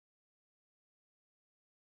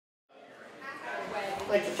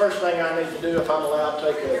think the first thing I need to do, if I'm allowed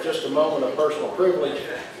to take just a moment of personal privilege,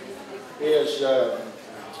 is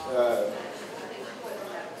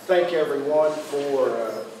thank everyone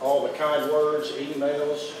for all the kind words,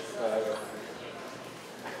 emails,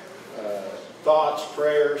 thoughts,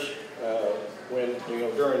 prayers when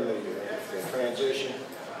during the transition.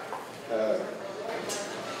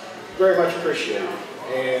 Very much appreciated.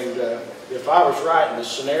 And if I was writing a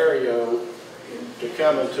scenario to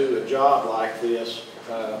come into a job like this,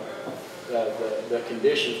 the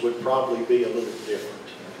conditions would probably be a little different.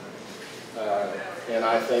 And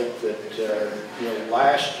I think that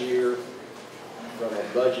last year, from a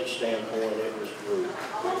budget standpoint, it was brutal.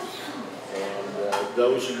 And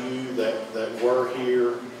those of you that were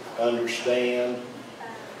here understand,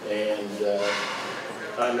 and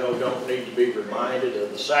I know don't need to be reminded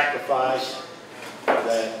of the sacrifice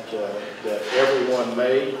that everyone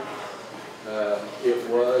made. It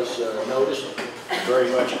was noticed,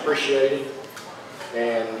 very much appreciated,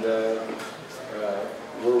 and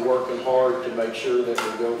we're working hard to make sure that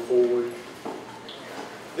we go forward.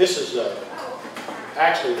 This is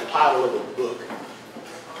actually the title of the book,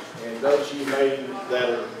 and those of you that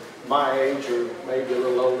are my age or maybe a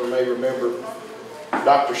little older may remember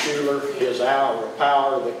Dr. Schuler, his Hour of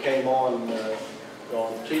Power that came on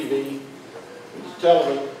TV. He's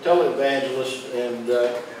a televangelist, and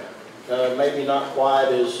maybe not quite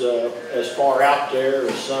as far out there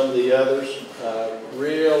as some of the others.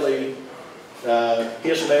 Really,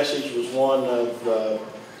 his message was one of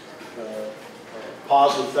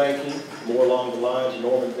positive thinking, more along the lines of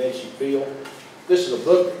Norman Vincent Peale. This is a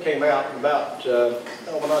book that came out about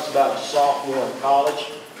when I was about a sophomore in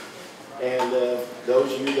college. And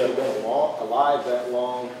those of you that have been alive that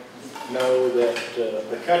long know that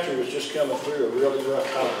the country was just coming through a really rough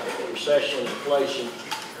time, recession, inflation,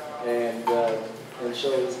 and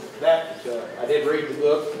so that I did read the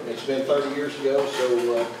book. It's been 30 years ago,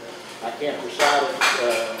 so I can't recite it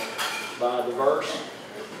by the verse,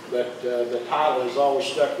 but the title has always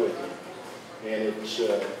stuck with me, and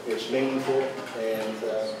it's meaningful,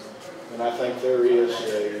 and I think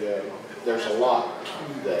there's a lot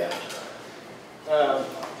to that.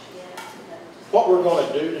 What we're going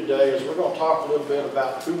to do today is we're going to talk a little bit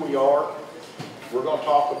about who we are. We're going to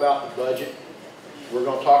talk about the budget. We're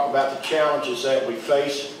going to talk about the challenges that we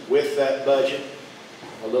face with that budget.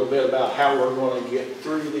 A little bit about how we're going to get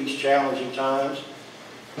through these challenging times.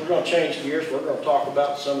 We're going to change gears. We're going to talk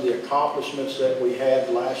about some of the accomplishments that we had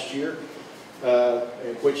last year,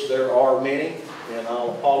 in which there are many, and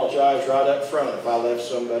I'll apologize right up front if I left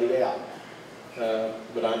somebody out.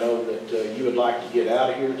 But I know that you would like to get out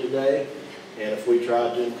of here today, and if we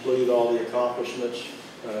tried to include all the accomplishments,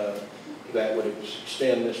 that would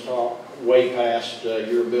extend this talk way past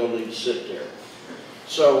your ability to sit there.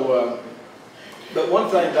 So, but one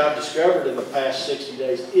thing that I've discovered in the past 60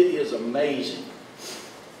 days, it is amazing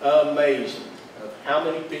of how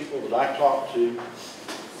many people that I talk to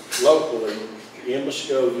locally in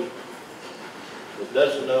Muskogee that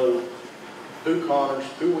doesn't know who Connors,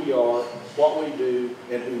 who we are, what we do,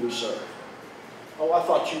 and who we serve. Oh, I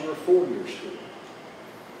thought you were a four-year student.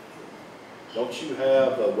 Don't you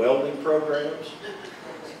have welding programs?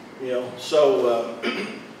 So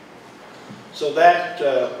so that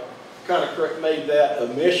kind of made that a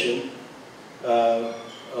mission, a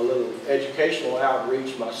little educational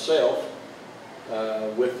outreach myself,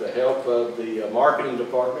 with the help of the marketing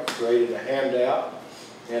department, created a handout,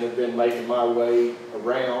 and have been making my way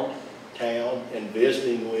around town and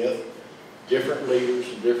visiting with different leaders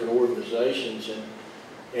and different organizations,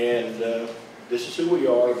 and this is who we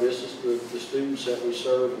are, this is the students that we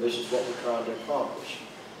serve, and this is what we're trying to accomplish.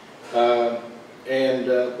 But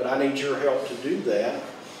I need your help to do that,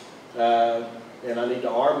 and I need to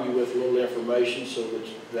arm you with a little information so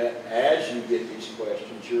that as you get these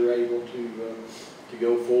questions, you're able to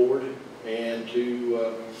go forward and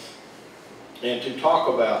to talk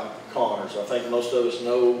about Connors. I think most of us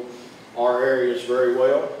know our areas very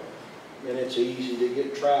well, and it's easy to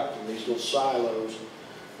get trapped in these little silos.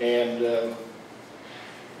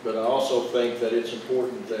 But I also think that it's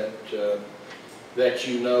important that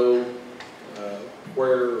you know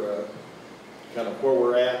where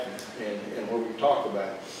we're at and where we talk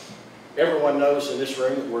about. Everyone knows in this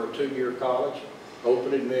room that we're a two-year college,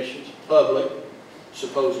 open admissions, public,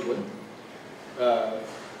 supposedly.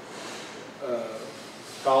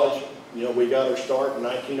 College, we got our start in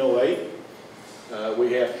 1908.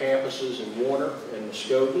 We have campuses in Warner and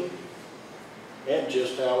Muskogee. And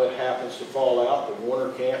just how it happens to fall out, the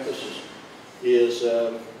Warner campus is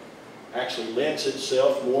actually lends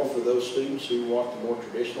itself more for those students who want the more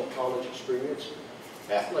traditional college experience,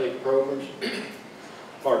 athletic programs.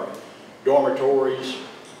 dormitories.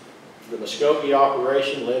 The Muskogee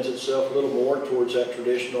operation lends itself a little more towards that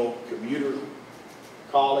traditional commuter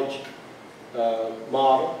college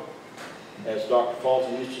model. As Dr.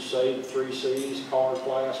 Fulton used to say, the 3 C's, car,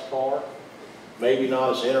 class, car. Maybe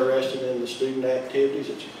not as interested in the student activities.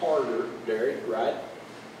 It's harder, Derek, right,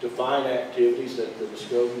 to find activities that the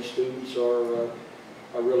Muskogee students are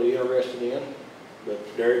really interested in.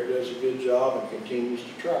 But Derek does a good job and continues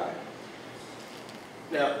to try.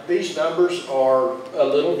 Now, these numbers are a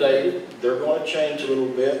little dated. They're going to change a little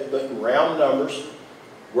bit, but in round numbers,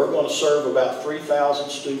 we're going to serve about 3,000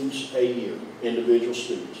 students a year, individual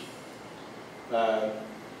students.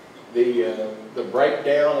 The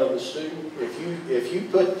breakdown of the student, if you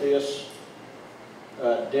put this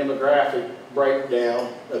demographic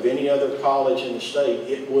breakdown of any other college in the state,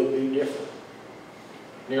 it would be different.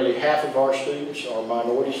 Nearly half of our students are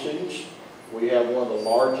minority students. We have one of the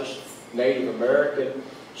largest Native American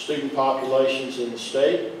student populations in the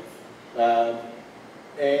state.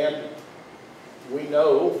 And we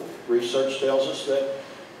know, research tells us that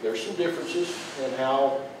there's some differences in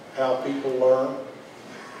how people learn.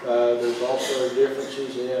 There's also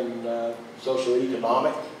differences in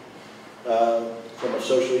socioeconomic, from a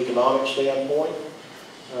socioeconomic standpoint.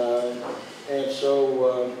 And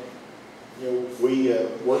so,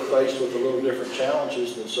 we're faced with a little different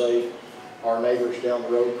challenges than, say, our neighbors down the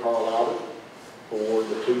road, Carl Albert, or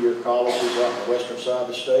the 2-year colleges out on the western side of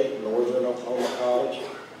the state, Northern Oklahoma College.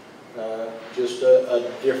 Just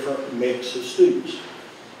a different mix of students.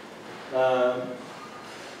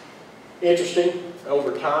 Interesting,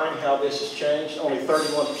 over time, how this has changed. Only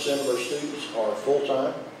 31% of our students are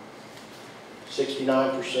full-time.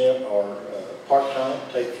 69% are part-time,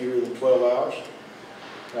 take fewer than 12 hours.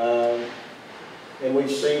 And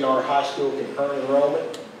we've seen our high school concurrent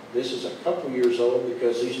enrollment. This is a couple years old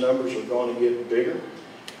because these numbers are going to get bigger.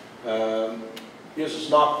 Gives us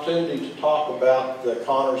an opportunity to talk about the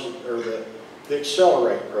Connors, or the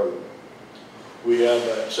Accelerate program. We have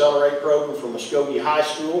an Accelerate program for Muskogee High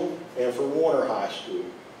School and for Warner High School.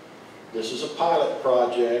 This is a pilot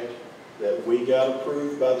project that we got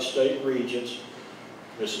approved by the state regents.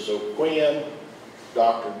 Mrs. O'Quinn,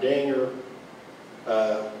 Dr. Dinger,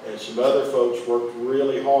 and some other folks worked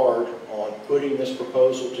really hard on putting this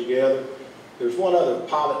proposal together. There's one other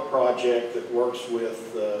pilot project that works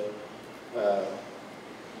with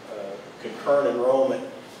concurrent enrollment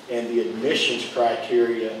and the admissions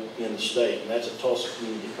criteria in the state, and that's at Tulsa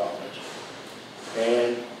Community College.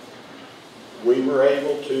 And we were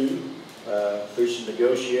able to, through some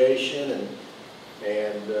negotiation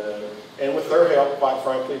and with their help, quite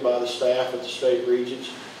frankly, by the staff at the state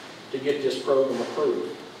regents, to get this program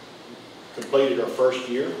approved. Completed our first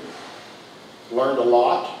year, learned a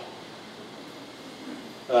lot,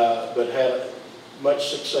 but had much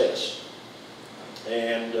success.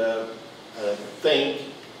 And I think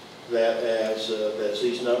that as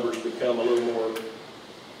these numbers become a little more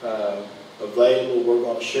available, we're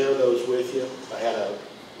going to share those with you. I had a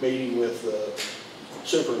meeting with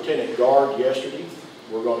Superintendent Guard yesterday.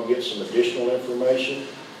 We're going to get some additional information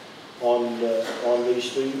on these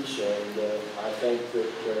students, and I think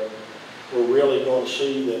that we're really going to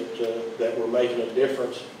see that we're making a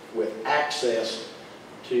difference with access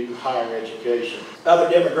to higher education. Other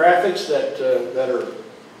demographics that are,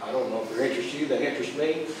 I don't know if they interest you, they interest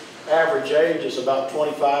me. Average age is about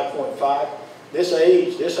 25.5. This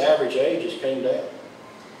average age has came down.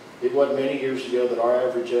 It wasn't many years ago that our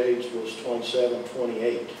average age was 27,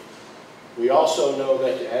 28. We also know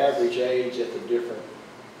that the average age at the different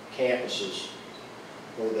campuses,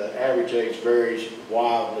 or the average age varies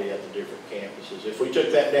wildly at the different campuses. If we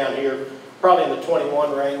took that down here, probably in the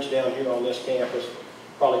 21 range down here on this campus,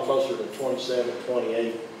 probably closer to 27,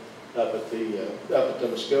 28 up at the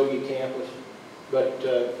Muskogee campus. But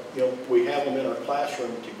we have them in our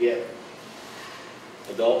classroom to get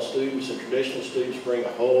adult students and traditional students bring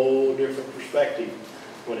a whole different perspective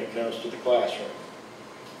when it comes to the classroom.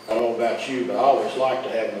 I don't know about you, but I always like to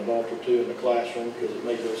have an adult or two in the classroom because it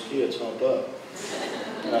makes those kids hump up.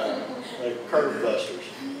 They're curve busters.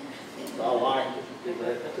 I like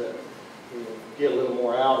to get a little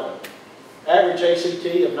more out of it. Average ACT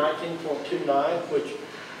of 19.29, which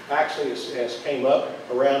actually has came up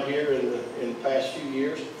around here in the past few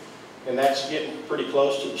years, and that's getting pretty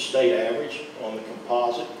close to the state average on the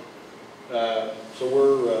composite. So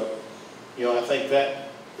we're, I think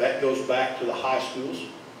that goes back to the high schools.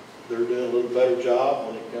 They're doing a little better job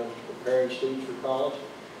when it comes to preparing students for college.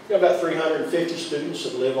 We've got about 350 students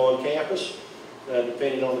that live on campus.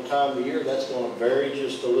 Depending on the time of the year, that's going to vary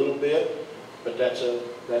just a little bit, but that's a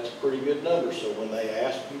that's a pretty good number. So when they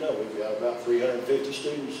ask, you know, we've got about 350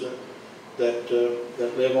 students that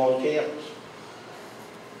live on campus.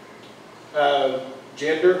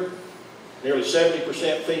 Gender, nearly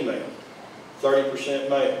 70% female, 30%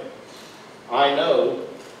 male. I know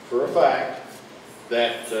for a fact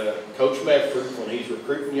that Coach Medford, when he's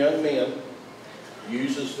recruiting young men,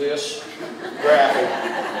 uses this graphic.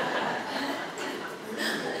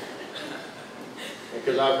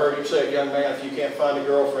 Because I've heard him say, young man, if you can't find a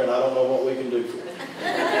girlfriend, I don't know what we can do for you.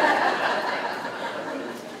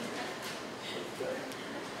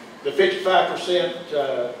 The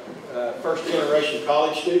 55% first generation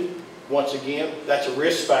college student, once again, that's a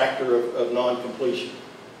risk factor of non-completion.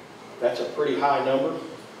 That's a pretty high number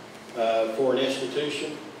for an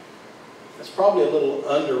institution. That's probably a little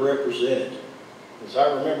underrepresented. As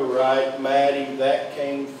I remember right, Maddie, that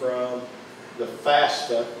came from the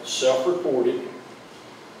FAFSA, self-reported,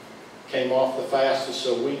 came off the FAFSA,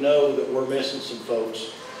 so we know that we're missing some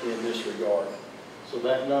folks in this regard. So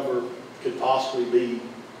that number could possibly be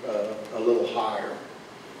a little higher.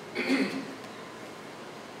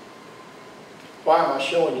 Why am I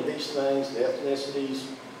showing you these things, the ethnicities?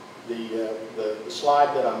 The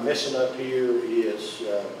slide that I'm missing up here is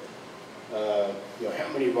you know, how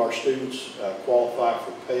many of our students qualify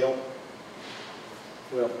for Pell?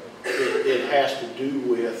 Well, it has to do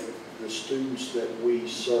with the students that we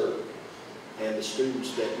serve and the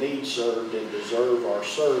students that need served and deserve our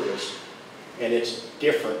service, and it's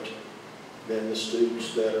different than the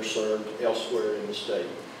students that are served elsewhere in the state.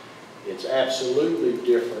 It's absolutely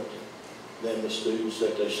different than the students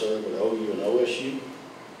that they serve at OU and OSU.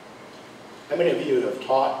 How many of you have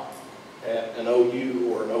taught at an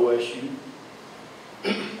OU or an OSU?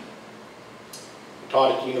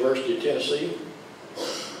 Taught at the University of Tennessee,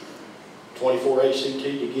 24 ACT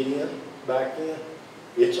to get in back then.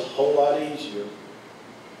 It's a whole lot easier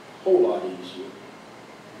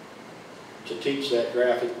to teach that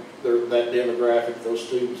graphic, that demographic, those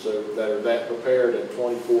students that are that prepared at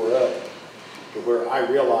 24 up, to where I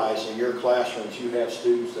realize in your classrooms you have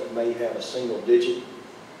students that may have a single digit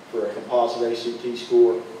for a composite ACT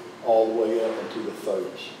score all the way up into the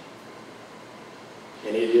 30s.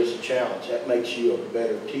 And it is a challenge. That makes you a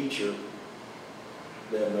better teacher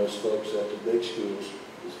than those folks at the big schools.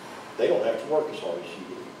 They don't have to work as hard as you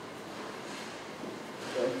do.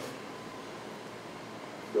 Okay?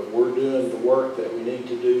 But we're doing the work that we need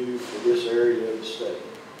to do for this area of the state.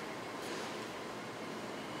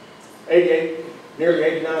 Nearly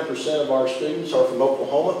 89% of our students are from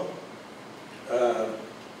Oklahoma.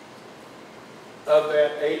 Of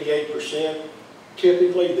that 88%,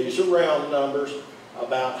 typically, these are round numbers,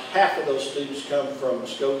 about half of those students come from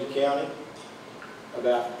Muskogee County.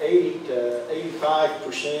 About 80 to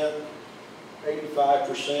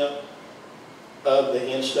 85% of the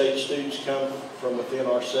in-state students come from within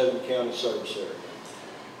our 7-county service area.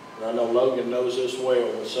 And I know Logan knows this well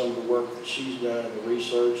with some of the work that she's done and the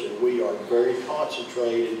research, and we are very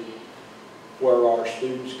concentrated where our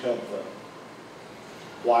students come from.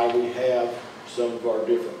 Why we have some of our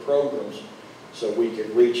different programs, so we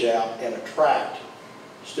can reach out and attract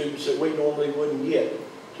students that we normally wouldn't get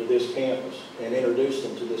to this campus and introduce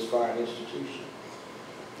them to this fine institution.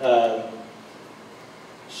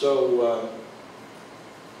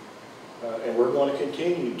 And we're going to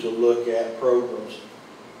continue to look at programs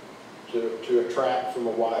to attract from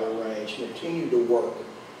a wider range, continue to work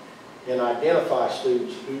and identify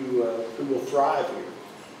students who will thrive here.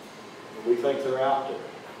 And we think they're out there.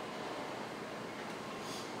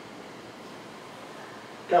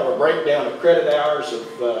 Kind of a breakdown of credit hours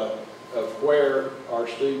of where our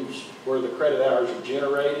students, where the credit hours are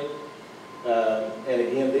generated. And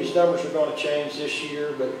again, these numbers are going to change this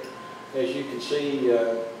year, but as you can see,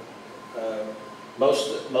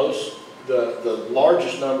 the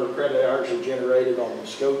largest number of credit hours are generated on the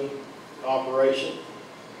Muskogee operation.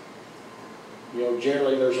 You know,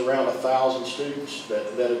 generally there's around 1,000 students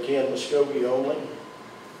that attend Muskogee only,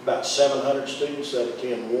 about 700 students that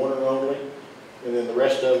attend Warner only, and then the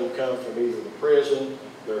rest of them come from either the prison,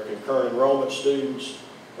 they're concurrent enrollment students,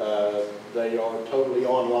 they are totally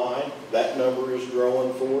online. That number is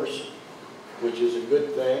growing for us, which is a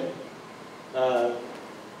good thing.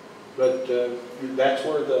 But that's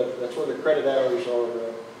where the credit hours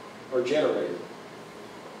are generated.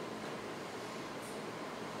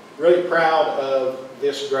 Really proud of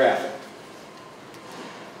this graphic.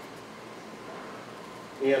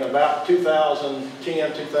 In about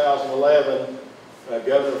 2010, 2011,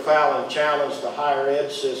 Governor Fallin challenged the higher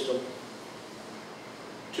ed system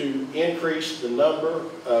to increase the number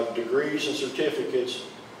of degrees and certificates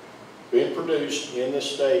being produced in this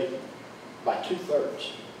state by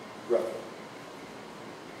 2/3, roughly.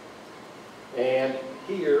 And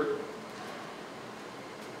here,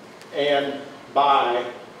 and by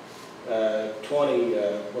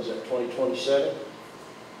 2027,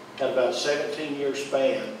 had about a 17-year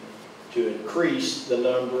span to increase the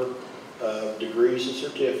number of degrees and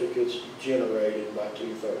certificates generated by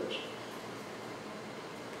 2/3.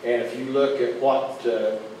 And if you look at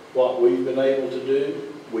what we've been able to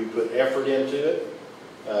do, we put effort into it.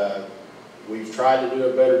 We've tried to do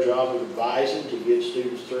a better job of advising to get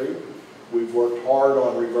students through. We've worked hard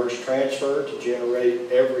on reverse transfer to generate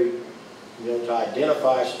to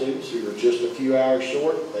identify students who are just a few hours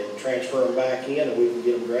short. They can transfer them back in and we can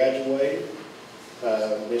get them graduated.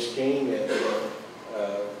 Ms. King and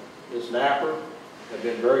Ms. Napper have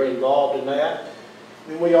been very involved in that.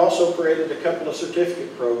 And we also created a couple of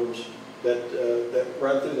certificate programs that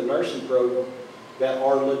run through the nursing program that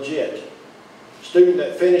are legit. A student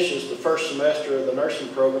that finishes the first semester of the nursing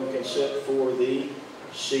program can sit for the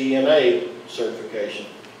CNA certification.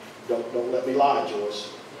 Don't let me lie, Joyce.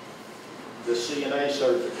 The CNA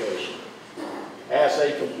certification. As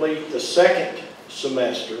they complete the second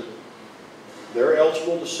semester, they're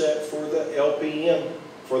eligible to sit for the LPN,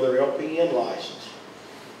 for their LPN license.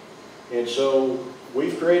 And so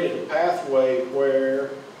we've created a pathway where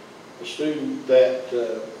a student that,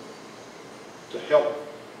 to help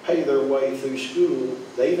pay their way through school,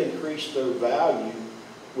 they've increased their value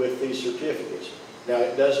with these certificates. Now,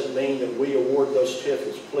 it doesn't mean that we award those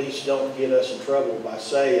certificates. Please don't get us in trouble by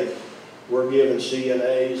saying we're giving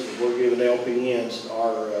CNAs and we're giving LPNs.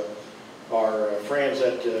 Our friends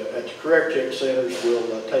at the Career Tech Centers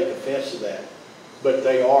will take offense to that. But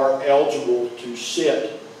they are eligible to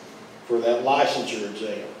sit for that licensure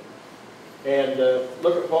exam. And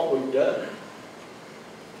look at what we've done.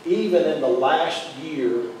 Even in the last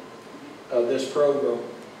year of this program,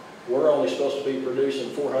 we're only supposed to be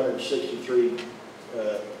producing 463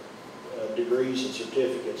 degrees and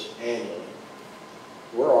certificates annually.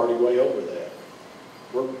 We're already way over that.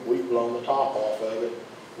 We've blown the top off of it.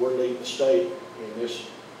 We're leading the state in this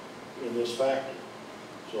factor.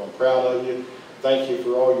 So I'm proud of you. Thank you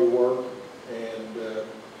for all your work. And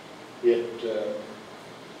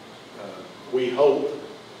we hope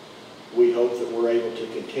that we're able to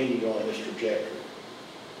continue on this trajectory.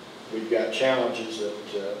 We've got challenges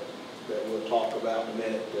that we'll talk about in a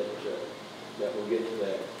minute that we'll get to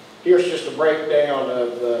that. Here's just a breakdown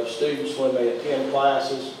of students when they attend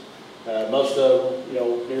classes. Most of them,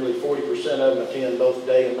 nearly 40% of them attend both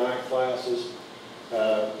day and night classes.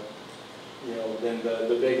 Then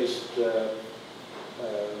the biggest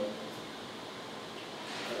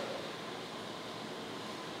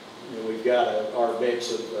we've got our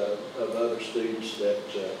mix of other students that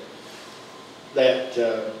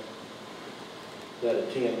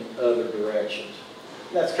attend other directions.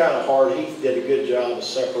 That's kind of hard. Heath did a good job of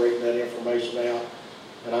separating that information out,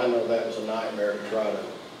 and I know that was a nightmare to try to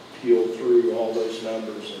peel through all those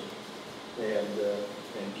numbers and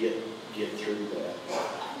get through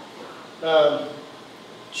that.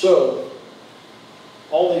 So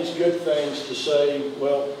all these good things to say,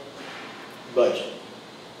 well, budget.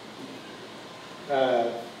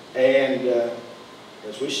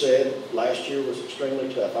 As we said, last year was extremely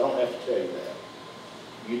tough. I don't have to tell you that.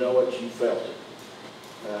 You know it, you felt it.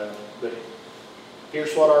 But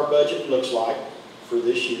here's what our budget looks like for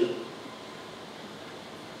this year.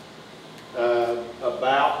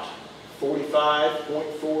 About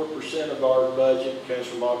 45.4% of our budget comes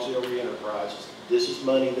from auxiliary enterprises. This is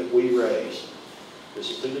money that we raise. This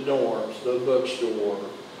is through the dorms, the bookstore,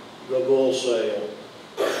 the bull sale,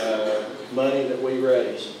 money that we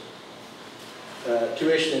raise.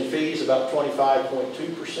 Tuition and fees about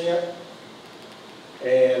 25.2%.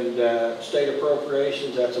 And state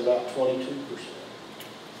appropriations, that's about 22%.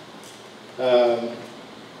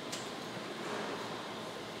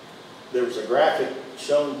 There was a graphic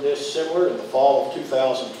showing this similar in the fall of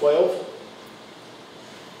 2012.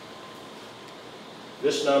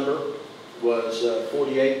 This number was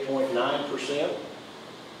 48.9%.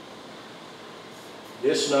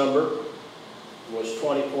 This number was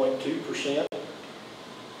 20.2%.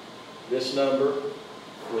 This number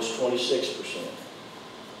was 26%.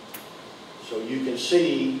 So you can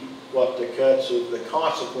see what the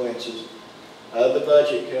consequences of the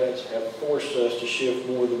budget cuts have forced us to shift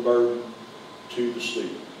more of the burden to the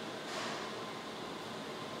student.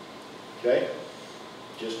 Okay?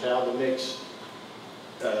 Just how the mix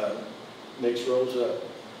rolls up.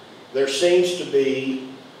 There seems to be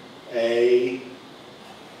a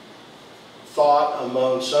thought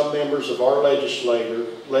among some members of our legislature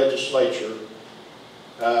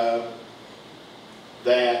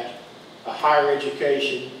that a higher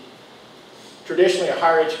education. Traditionally, a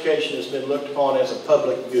higher education has been looked upon as a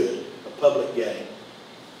public good, a public gain.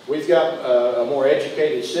 We've got a more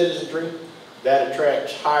educated citizenry that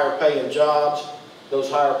attracts higher paying jobs. Those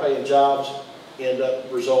higher paying jobs end up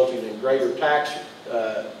resulting in greater tax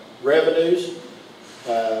revenues.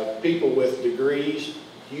 People with degrees,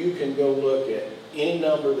 you can go look at any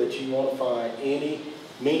number that you want to find, any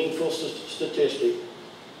meaningful statistic,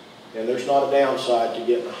 and there's not a downside to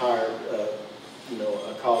getting a higher,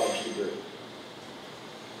 a college degree.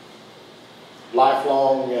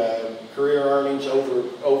 Lifelong career earnings over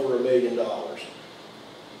 $1 million.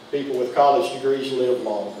 People with college degrees live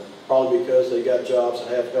longer, probably because they got jobs that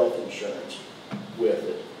have health insurance with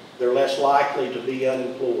it. They're less likely to be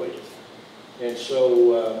unemployed. And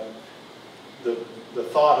so the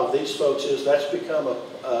thought of these folks is that's become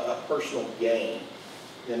a personal gain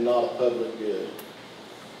and not a public good.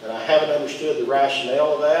 And I haven't understood the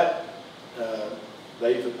rationale of that.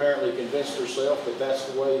 They've apparently convinced themselves that that's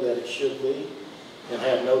the way that it should be and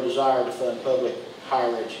have no desire to fund public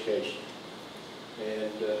higher education.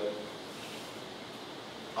 And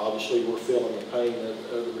obviously we're feeling the pain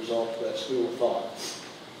of the result of that school of thought.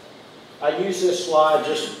 I use this slide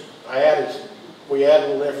we added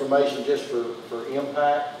a little information just for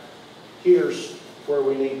impact. Here's where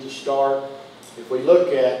we need to start. If we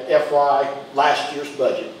look at last year's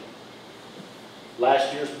budget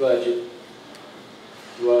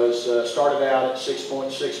was started out at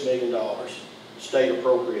 $6.6 million, state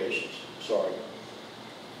appropriations, sorry.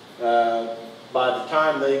 By the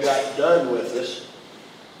time they got done with us,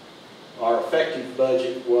 our effective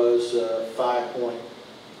budget was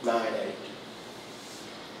 5.98.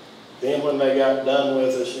 Then when they got done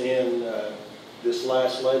with us in this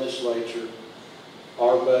last legislature,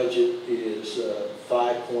 our budget is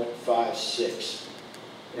 5.56.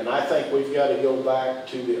 And I think we've got to go back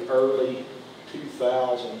to the early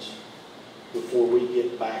 2000s before we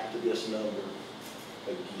get back to this number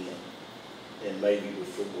again, and maybe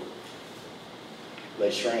before. They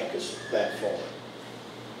shrank us that far.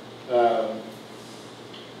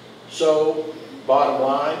 So, bottom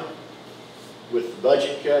line, with the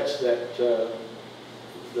budget cuts that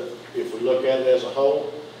if we look at it as a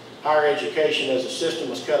whole, higher education as a system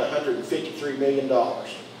was cut $153 million,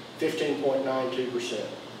 15.92%,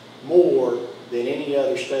 more than any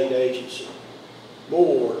other state agency,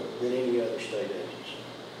 more than any other state agency.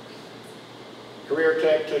 Career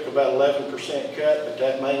Tech took about 11% cut, but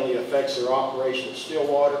that mainly affects their operation at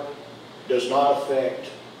Stillwater. Does not affect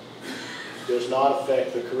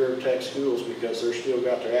the Career Tech schools because they're still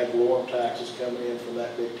got their ad valorem taxes coming in from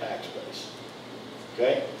that big tax base.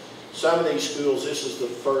 Okay? Some of these schools, this is the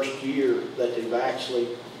first year that they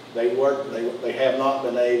have not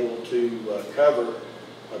been able to cover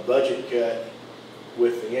a budget cut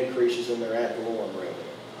with the increases in their ad valorem revenue.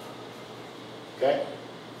 Okay?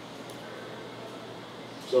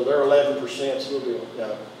 So they're 11%, so the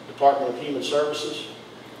Department of Human Services,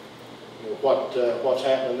 what's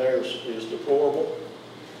happening there is deplorable.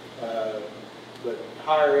 But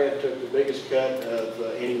higher ed took the biggest cut of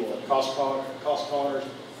anyone. Cost Connors,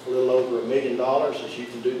 a little over $1 million, as you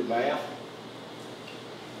can do the math.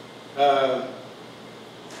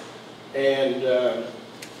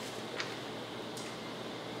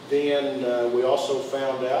 Then we also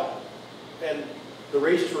found out, and the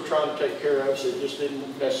reasons we're trying to take care of is it just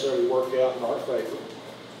didn't necessarily work out in our favor.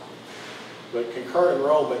 But concurrent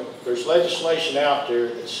enrollment, there's legislation out there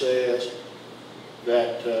that says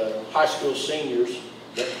that high school seniors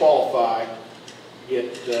that qualify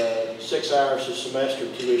get 6 hours a semester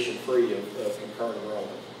tuition free of concurrent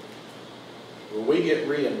enrollment. Well, we get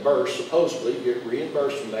reimbursed, supposedly get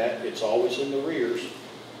reimbursed from that. It's always in the rears.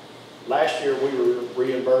 Last year we were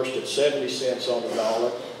reimbursed at 70 cents on the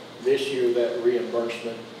dollar. This year that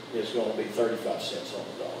reimbursement is going to be 35 cents on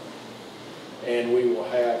the dollar. And we will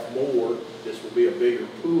have more, this will be a bigger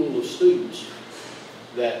pool of students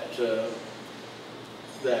that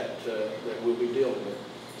we'll be dealing with.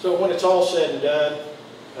 So when it's all said and done,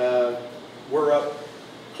 we're up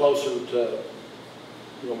closer to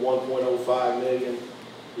 1.05 million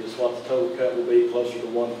is what the total cut will be, closer to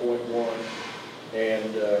 1.1,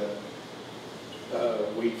 and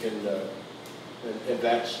we can, and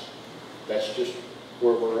that's just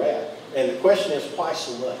where we're at. And the question is, why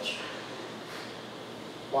so much?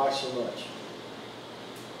 Why so much?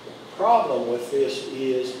 The problem with this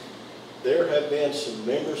is there have been some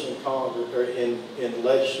members in Congress, or in the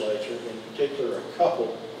legislature, in particular a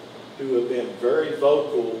couple, who have been very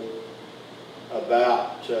vocal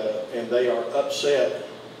about, and they are upset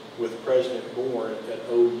with President Bourne at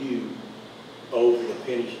OU over the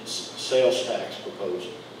penny sales tax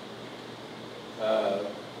proposal.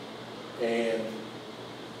 And,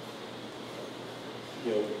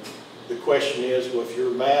 you know, the question is, well, if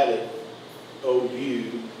you're mad at OU,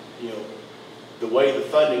 you know, the way the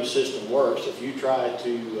funding system works, if you try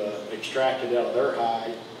to extract it out of their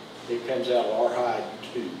hide, it comes out of our hide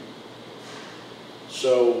too.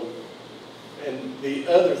 So, and the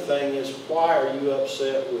other thing is, why are you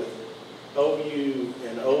upset with OU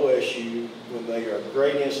and OSU when they are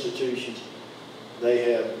great institutions?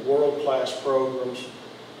 They have world-class programs,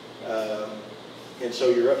 and so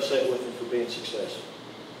you're upset with them for being successful.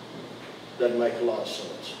 Doesn't make a lot of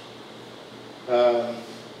sense.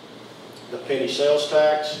 The penny sales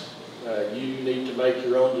tax, you need to make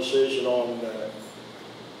your own decision on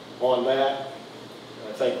that.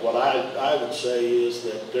 I think what I would say is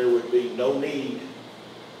that there would be no need,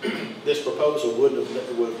 this proposal would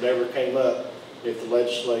have never came up if the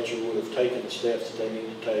legislature would have taken the steps that they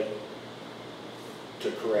need to take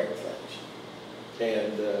to correct things.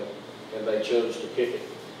 And they chose to kick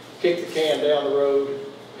the can down the road,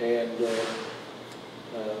 and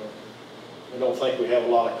I don't think we have a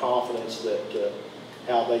lot of confidence that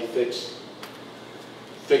how they fix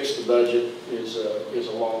the budget is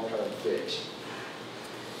a long-term fix.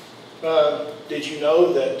 Did you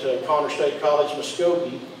know that Conner State College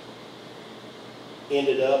Muskogee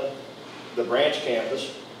the branch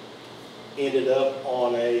campus ended up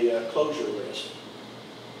on a closure list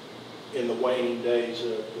in the waning days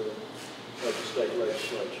of the state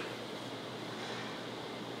legislature?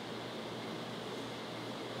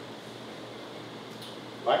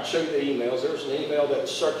 I can show you the emails. There was an email that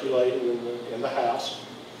was circulated in the House.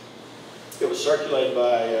 It was circulated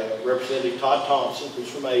by Representative Todd Thompson, who's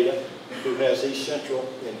from Ada, who has East Central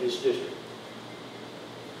in his district.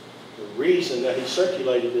 The reason that he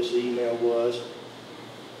circulated this email was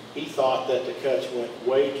he thought that the cuts went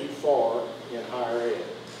way too far in higher ed.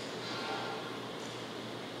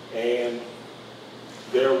 And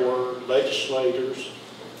there were legislators,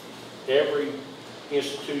 every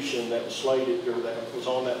institution that was slated or that was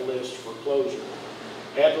on that list for closure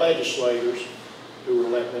had legislators who were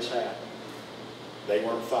letting this happen. They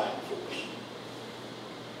weren't fighting for us.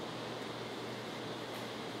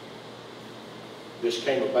 This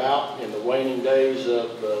came about in the waning days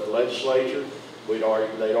of the legislature. They'd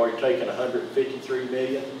already taken $153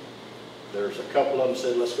 million. There's a couple of them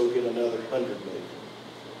said, let's go get another $100 million.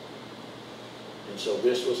 And so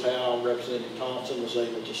this was how Representative Thompson was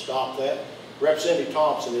able to stop that. Representative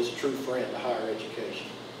Thompson is a true friend to higher education.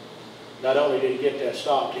 Not only did he get that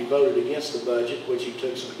stopped, he voted against the budget, which he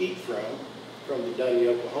took some heat from the Dudley,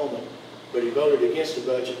 Oklahoma, but he voted against the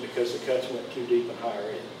budget because the cuts went too deep in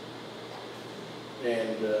higher ed.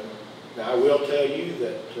 And now I will tell you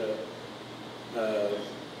that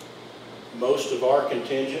most of our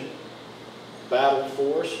contingent battled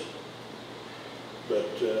for us, but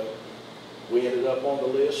we ended up on the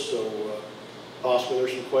list, so possibly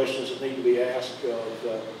there's some questions that need to be asked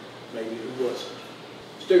of maybe who wasn't.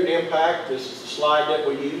 Student impact, this is the slide that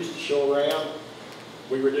we used to show around.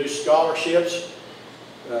 We reduced scholarships.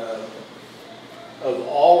 Of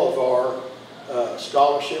all of our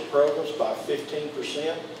scholarship programs by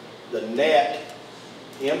 15%. The net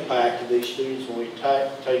impact of these students when we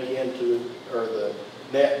take into, or the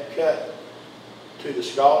net cut to the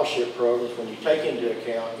scholarship programs, when you take into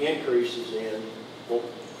account increases in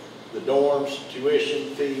the dorms,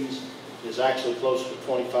 tuition, fees, is actually close to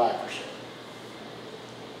 25%.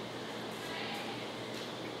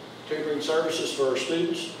 Tutoring services for our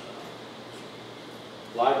students.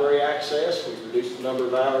 Library access, we reduced the number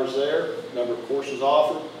of hours there, number of courses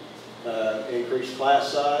offered, increased class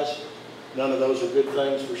size. None of those are good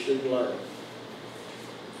things for student learning.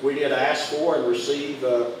 We did ask for and receive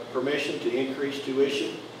permission to increase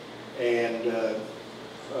tuition and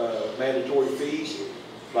mandatory fees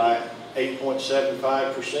by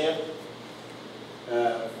 8.75%.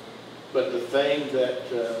 But the thing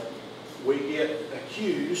that we get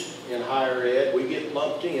accused in higher ed, we get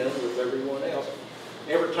lumped in with everyone else.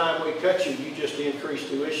 Every time we cut you, you just increase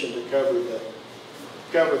tuition to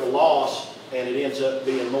cover the loss, and it ends up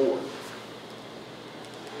being more.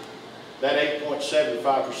 That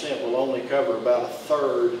 8.75% will only cover about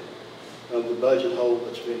 1/3 of the budget hole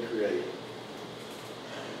that's been created.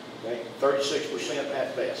 Okay? 36%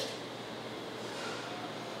 at best.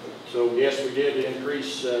 So yes, we did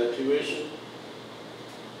increase tuition,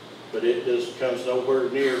 but it just comes nowhere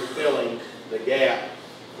near filling the gap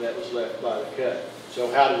that was left by the cut. So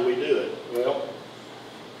how did we do it? Well,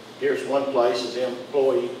 here's one place is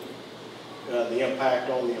employee, the impact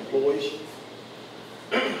on the employees.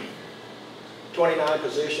 29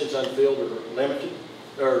 positions unfilled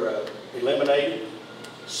or eliminated.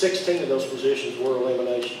 16 of those positions were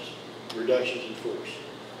eliminations, reductions in force.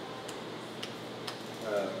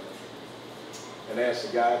 And as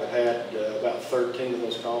the guy that had about 13 of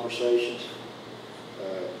those conversations,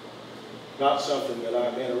 not something that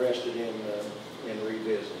I'm interested in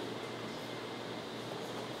revisiting.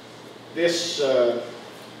 This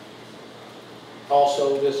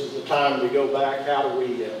also, this is the time we go back. How do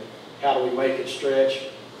we make it stretch?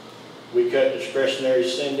 We cut discretionary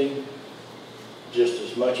spending just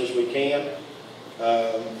as much as we can.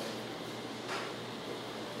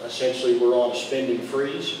 Essentially, we're on a spending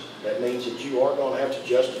freeze. That means that you are going to have to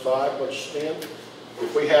justify what you spend.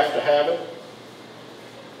 If we have to have it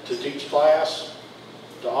to teach class,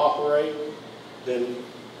 to operate, then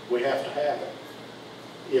we have to have it.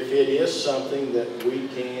 If it is something that we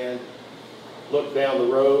can look down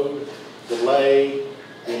the road, delay,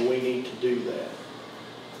 then we need to do that.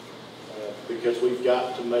 Because we've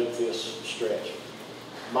got to make this stretch.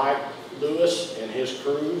 Mike Lewis and his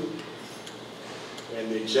crew and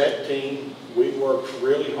the exec team, we worked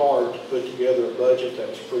really hard to put together a budget that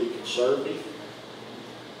was pretty conservative,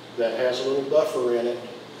 that has a little buffer in it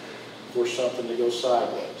for something to go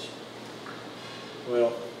sideways.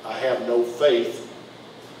 Well, I have no faith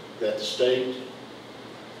that the state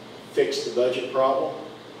fixed the budget problem.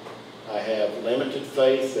 I have limited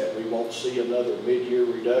faith that we won't see another mid-year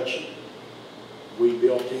reduction. We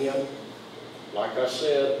built in, like I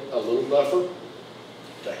said, a little buffer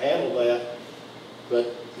to handle that,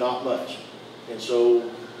 but not much. And so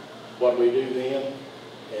what we do then,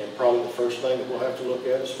 and probably the first thing that we'll have to look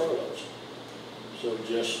at is furloughs. So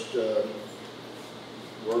just,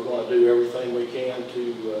 we're going to do everything we can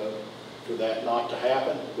for that not to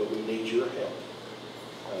happen, but we need your help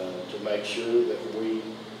to make sure that we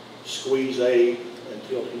squeeze Abe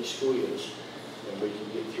until he squeals and we can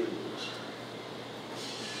get through this.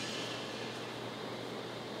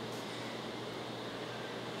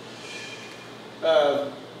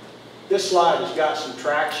 This slide has got some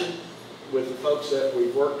traction with the folks that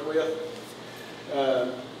we've worked with.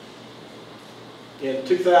 In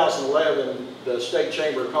 2011, the State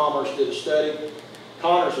Chamber of Commerce did a study.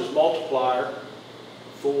 Connors' multiplier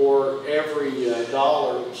for every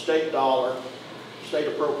state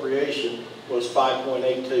appropriation was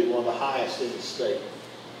 5.82, one of the highest in the state.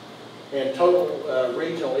 And total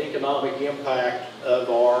regional economic impact of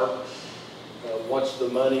our once the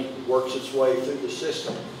money works its way through the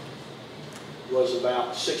system, was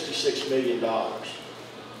about $66 million.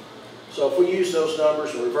 So if we use those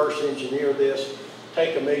numbers and reverse engineer this,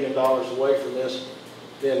 take $1 million away from this,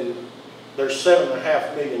 then there's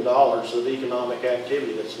 $7.5 million of economic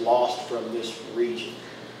activity that's lost from this region.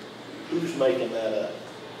 Who's making that up?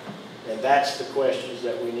 And that's the questions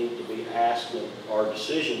that we need to be asking our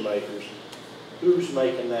decision makers. Who's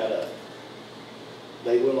making that up?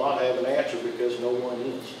 They will not have an answer because no one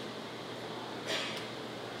is.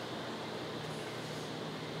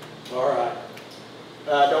 All right.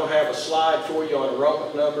 I don't have a slide for you on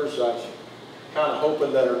enrollment numbers. I was kind of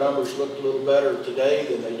hoping that our numbers looked a little better today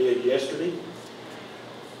than they did yesterday.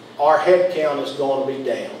 Our head count is going to be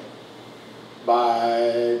down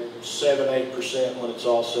by 7–8% when it's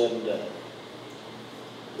all said and done.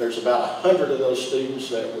 There's about 100 of those students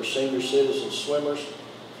that were senior citizen swimmers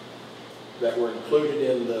that were included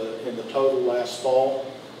in the total last fall,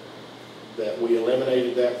 that we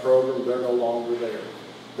eliminated that program. They're no longer there.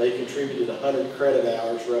 They contributed 100 credit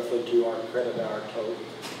hours roughly to our credit hour total.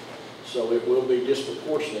 So it will be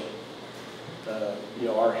disproportionate. You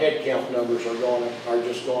know, our head count numbers are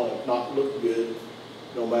just going to not look good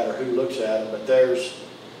no matter who looks at them, but there's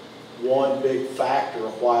one big factor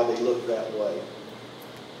of why they look that way.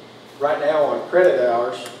 Right now on credit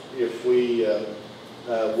hours, if we are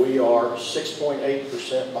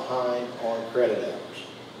 6.8% behind on credit hours.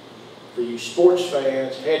 For you sports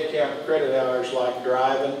fans, head count credit hours like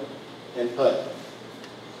driving and putting.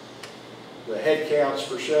 The head counts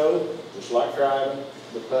for show, just like driving,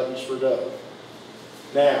 the puttings for dough.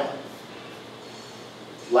 Now,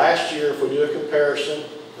 last year, if we do a comparison,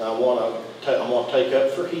 I want to take up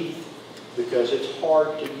for Heath because it's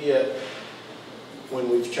hard to get, when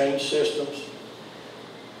we've changed systems,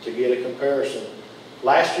 to get a comparison.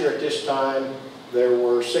 Last year at this time, there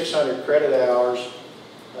were 600 credit hours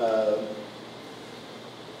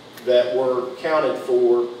that were accounted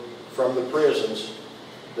for from the prisons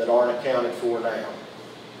that aren't accounted for now.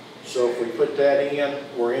 So if we put that in,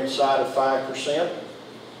 we're inside of 5%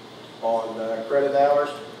 on credit hours.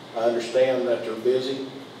 I understand that they're busy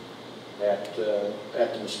at the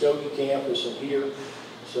Muskogee campus and here.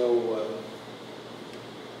 So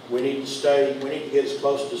we need to get as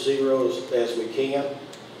close to zero as we can.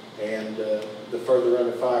 And the further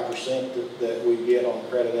under 5% that we get on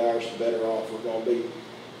credit hours, the better off we're going to be.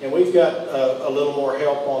 And we've got a little more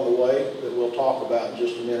help on the way that we'll talk about in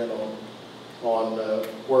just a minute on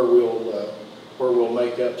where we'll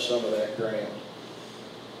make up some of that ground.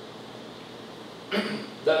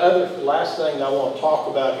 The last thing I want to talk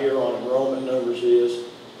about here on enrollment numbers is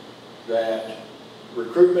that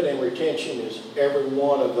recruitment and retention is every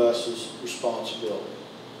one of us' responsibility.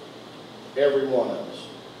 Every one of us.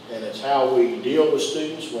 And it's how we deal with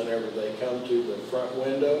students whenever they come to the front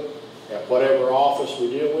window, at whatever office we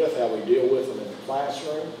deal with, how we deal with them in the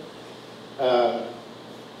classroom.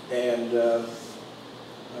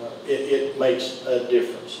 It makes a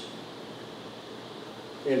difference.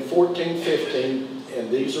 In 14-15,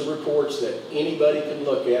 and these are reports that anybody can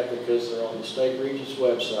look at because they're on the State Regents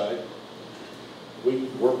website,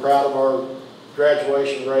 we're proud of our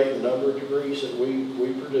graduation rate, the number of degrees that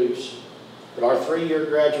we produce. But our 3-year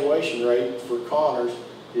graduation rate for Connors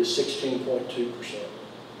is 16.2%.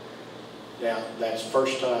 Now, that's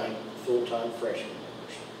first-time, full-time freshman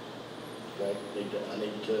numbers. Okay,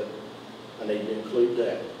 I need to include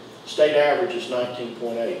that. State average is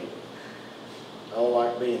 19.8. I don't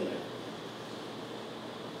like being there.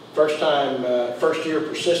 First-year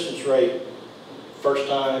persistence rate,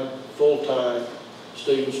 first-time, full-time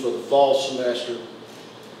students for the fall semester.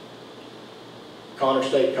 Connors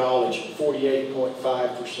State College,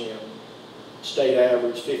 48.5%. State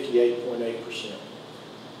average, 58.8%.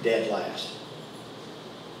 Dead last.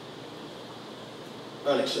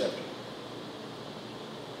 Unacceptable.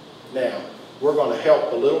 Now, we're going to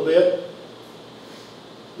help a little bit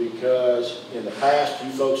because in the past,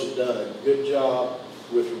 you folks have done a good job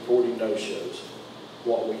with reporting no-shows.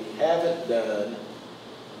 What we haven't done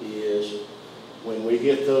is when we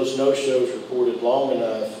get those no-shows reported long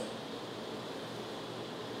enough,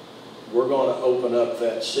 we're going to open up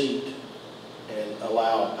that seat and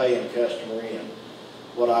allow a paying customer in.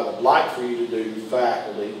 What I would like for you to do,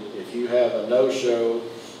 faculty, if you have a no-show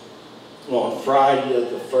on Friday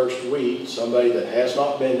of the first week, somebody that has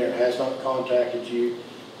not been there, has not contacted you,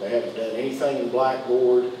 they haven't done anything in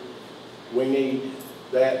Blackboard, we need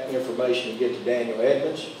that information to get to Daniel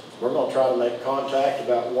Edmonds. We're going to try to make contact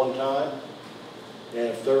about one time. And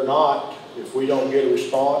if they're not, if we don't get a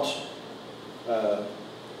response, we're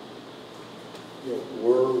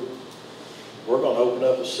going to open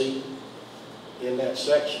up a seat in that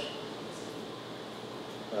section.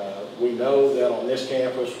 We know that on this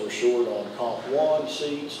campus we're short on Comp 1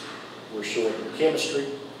 seats, we're short in chemistry.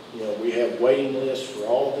 You know, we have waiting lists for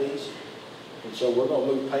all of these. And so we're going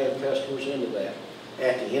to move paying customers into that.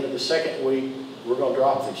 At the end of the second week, we're going to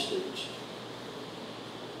drop these students.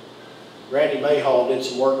 Randy Mayhall did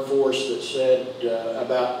some work for us that said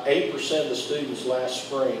about 8% of the students last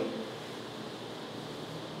spring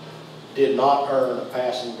did not earn a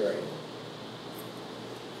passing grade.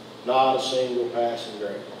 Not a single passing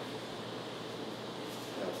grade.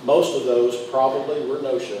 Now, most of those probably were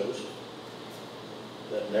no-shows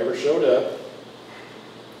that never showed up.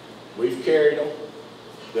 We've carried them.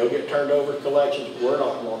 They'll get turned over to collections. We're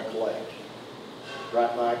not going to collect.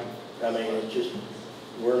 Right, Mike? I mean, it's just,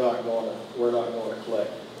 we're not going to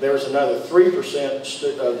collect. There's another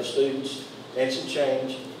 3% of the students and some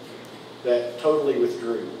change that totally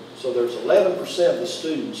withdrew. So there's 11% of the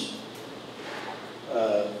students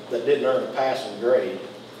that didn't earn a passing grade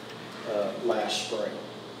last spring.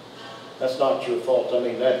 That's not your fault. I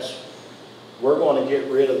mean, we're going to get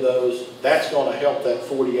rid of those. That's going to help that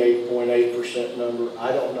 48.8% number.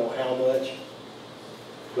 I don't know how much,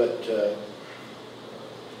 but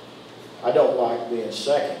I don't like being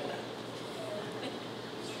second.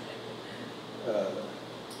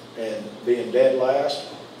 And being dead last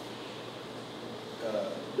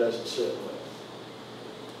doesn't sit well.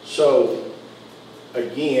 So,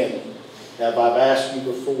 again, as I've asked you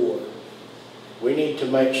before, we need to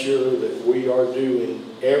make sure that we are doing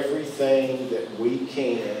everything that we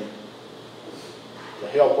can to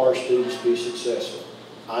help our students be successful.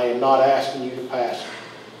 I am not asking you to pass them.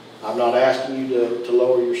 I'm not asking you to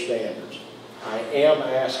lower your standards. I am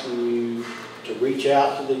asking you to reach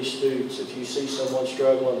out to these students. If you see someone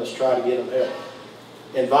struggling, let's try to get them help.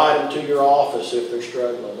 Invite them to your office if they're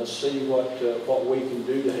struggling. Let's see what we can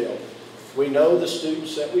do to help. We know the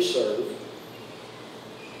students that we serve,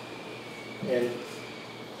 and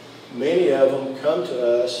many of them come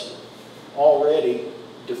to us already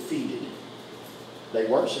defeated. They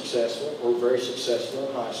weren't successful or very successful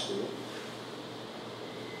in high school.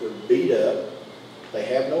 They're beat up. They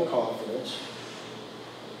have no confidence.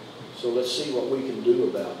 So let's see what we can do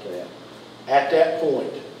about that. At that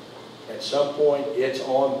point, at some point, it's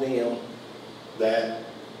on them that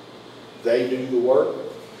They do the work.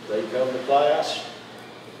 They come to class,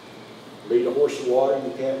 lead a horse to water.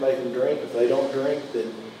 You can't make them drink. If they don't drink,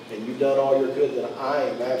 then and you've done all your good, then I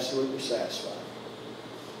am absolutely satisfied.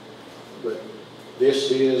 But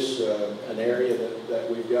this is an area that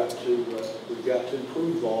we've got to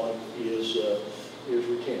improve on is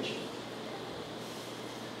retention.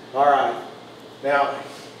 All right, now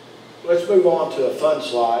let's move on to a fun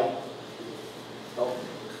slide. Oh,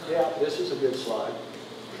 yeah, this is a good slide.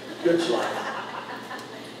 Good slide.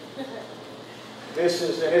 This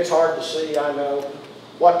is, and it's hard to see, I know.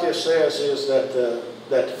 What this says is that the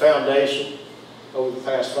foundation over the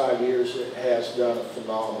past 5 years has done a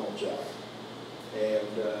phenomenal job. And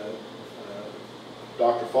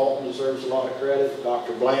Dr. Fulton deserves a lot of credit.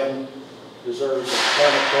 Dr. Blanton deserves a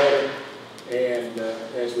ton of credit. And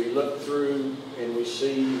as we look through and we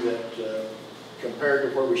see that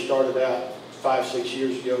compared to where we started out 5, 6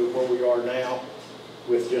 years ago to where we are now,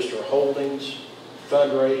 with just our holdings,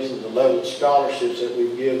 fundraising, the level of scholarships that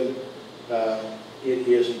we've given, it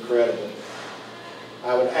is incredible.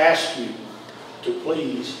 I would ask you to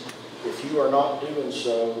please, if you are not doing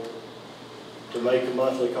so, to make a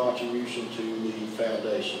monthly contribution to the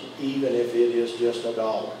foundation, even if it is just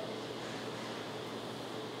 $1.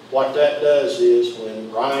 What that does is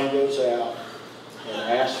when Ryan goes out and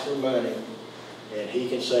asks for money, and he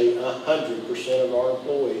can say 100% of our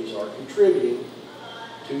employees are contributing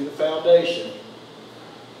to the foundation,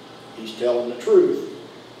 he's telling the truth.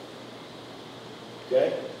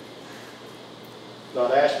 Okay?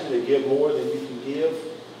 Not asking to give more than you can give,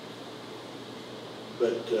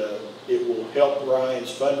 but it will help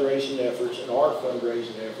Ryan's fundraising efforts and our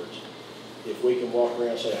fundraising efforts if we can walk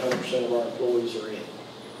around and say 100% of our employees are in.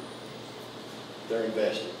 They're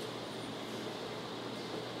invested.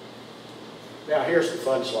 Now here's the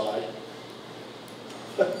fun slide.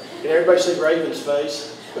 Can everybody see Raven's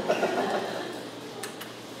face?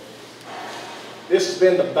 This has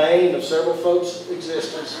been the bane of several folks'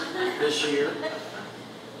 existence this year,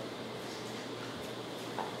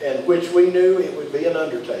 and which we knew it would be an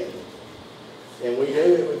undertaking, and we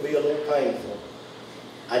knew it would be a little painful.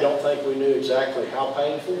 I don't think we knew exactly how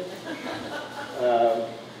painful,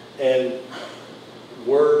 and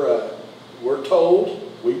we're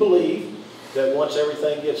told, we believe, that once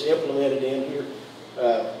everything gets implemented in here,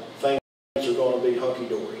 things are going to be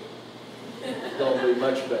hunky-dory. It's going to be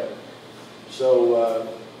much better. So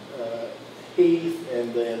Heath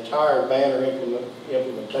and the entire Banner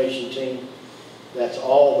implementation team, that's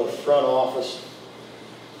all the front office,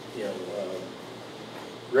 you know,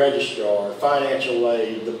 registrar, financial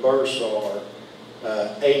aid, the bursar,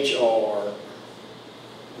 HR,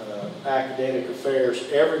 academic affairs,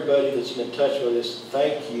 everybody that's been in touch with us,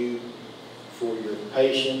 thank you for your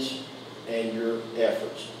patience and your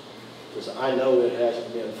efforts, because I know it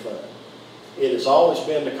hasn't been fun. It has always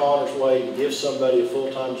been the Connors way to give somebody a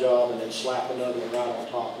full-time job and then slap another one right on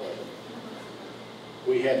top of it.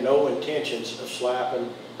 We had no intentions of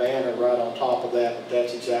slapping Banner right on top of that, but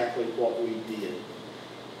that's exactly what we did.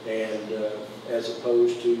 And as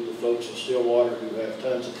opposed to the folks in Stillwater who have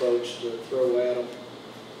tons of folks to throw at them,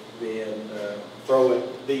 then throw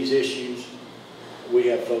at these issues, we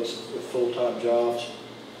have folks with full-time jobs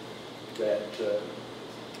that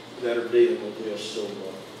are dealing with this. So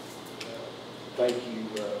thank you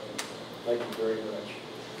very much.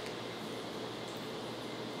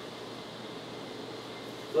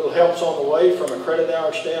 Little help's on the way from a credit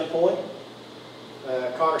hour standpoint.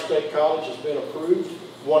 Connors State College has been approved,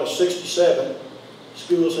 one of 67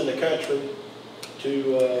 schools in the country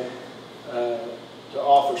to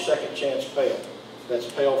offer second chance Pell. That's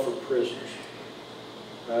Pell for prisoners.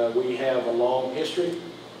 We have a long history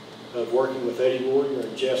of working with Eddie Warrior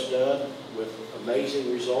and Jess Dunn with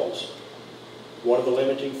amazing results. One of the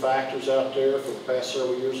limiting factors out there for the past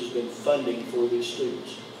several years has been funding for these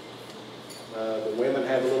students. The women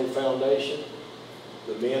have a little foundation.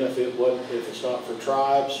 The men, if it's not for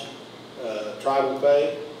tribes, tribal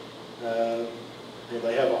pay,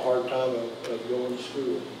 they have a hard time of going to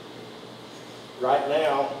school. Right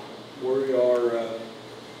now, we are,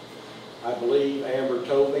 I believe Amber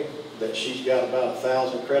told me that she's got about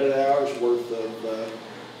 1,000 credit hours worth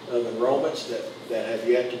of enrollments that have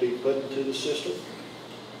yet to be put into the system.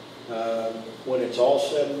 When it's all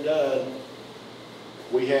said and done,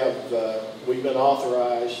 we've been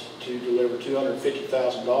authorized to deliver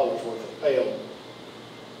 $250,000 worth of Pell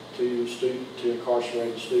to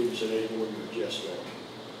incarcerated students at Eddie Warrior Just Dunn.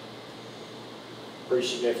 Pretty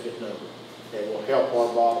significant number, and will help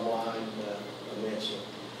our bottom line immensely.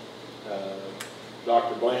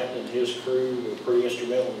 Dr. Blanton and his crew were pretty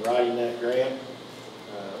instrumental in writing that grant,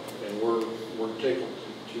 and we're tickled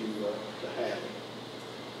to have.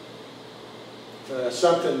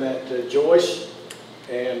 Something that Joyce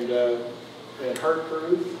and her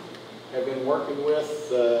crew have been working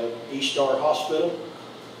with East Star Hospital.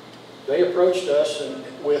 They approached us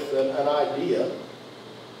with an idea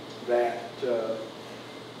that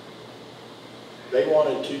they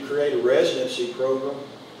wanted to create a residency program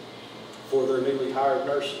for their newly hired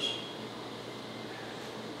nurses.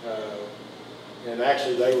 And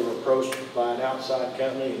actually they were approached by an outside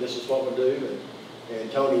company, and this is what we do,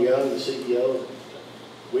 and Tony Young, the CEO,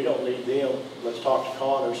 we don't need them, let's talk to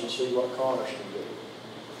Connors and see what Connors can do.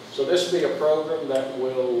 So this will be a program that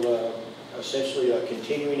will, essentially a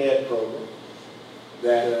continuing ed program,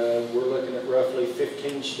 that we're looking at roughly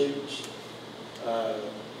 15 students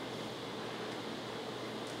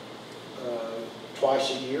twice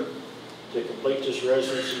a year to complete this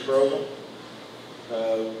residency program.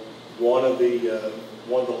 One of the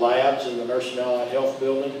labs in the Nursing Allied Health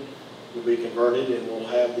building will be converted, and we'll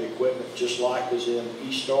have the equipment just like is in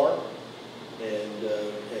East Star. And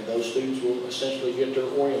those students will essentially get their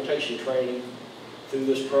orientation training through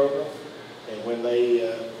this program. And when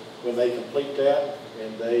they complete that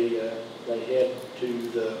and they head to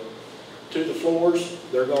the floors,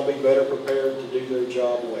 they're going to be better prepared to do their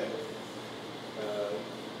job well.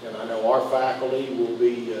 And I know our faculty will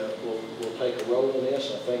take a role in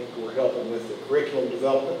this. I think we're helping with the curriculum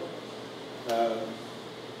development.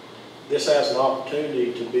 This has an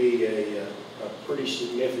opportunity to be a pretty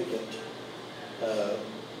significant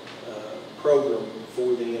program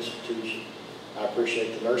for the institution. I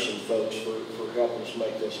appreciate the nursing folks for helping us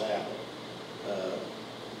make this happen.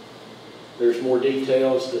 There's more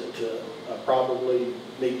details that I probably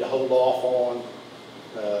need to hold off on,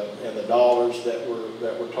 and the dollars that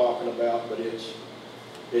we're talking about, but it's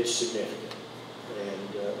significant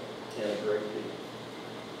and a great deal.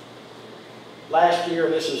 Last year,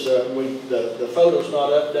 this is the photo's not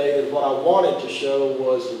updated. What I wanted to show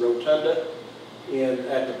was the rotunda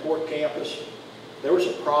at the Port campus. There was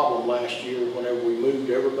a problem last year whenever we moved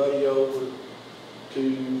everybody over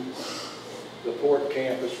to the Port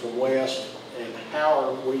campus from West, and how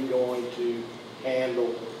are we going to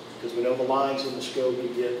handle, because we know the lines in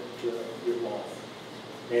Muskogee get long.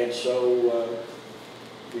 And so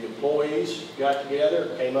the employees got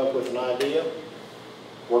together, came up with an idea,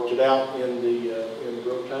 worked it out in the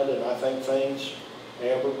rotunda, and I think things,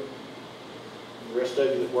 Amber, and the rest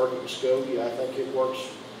of you that work at Muskogee, I think it works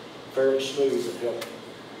fairly smooth and help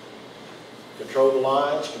control the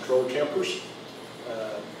lines, control tempers,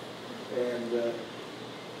 and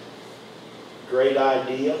great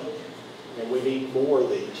idea, and we need more of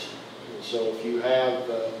these. And so if you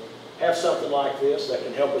have something like this that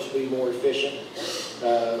can help us be more efficient,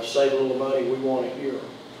 save a little money, we want to hear them.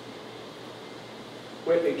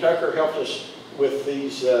 Whitney Tucker helped us with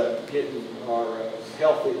these, getting our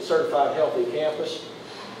certified healthy campus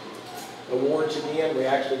awards again. We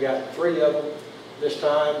actually got 3 of them this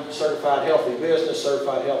time: certified healthy business,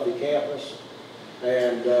 certified healthy campus,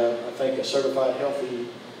 and I think a certified healthy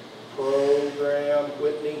program.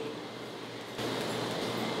 Whitney?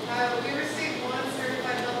 We received 1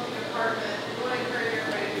 certified healthy department. We want to encourage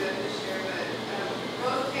everybody to do that this year, but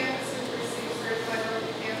both campuses received certified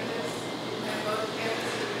healthy campus, and both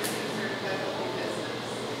campuses received certified healthy business.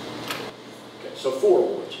 Okay, so 4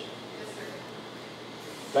 awards. Yes, sir.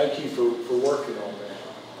 Thank you for working on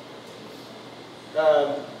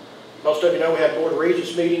that. Most of you know we had Board of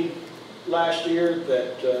Regents meeting last year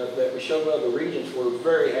that we showed up. The Regents were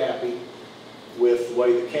very happy with the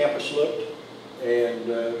way the campus looked, and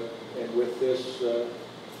with this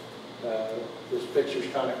this picture's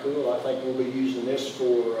kind of cool. I think we'll be using this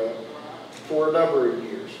for a number of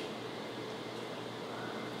years.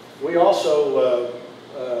 We also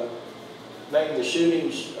named the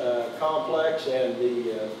shootings complex and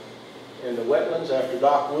the wetlands after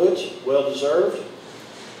Doc Woods. Well deserved,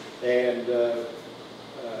 and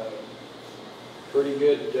pretty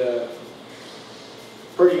good,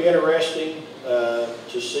 pretty interesting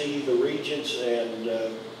to see the Regents and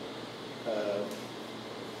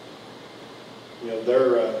you know,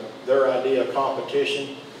 their idea of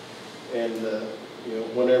competition, and you know,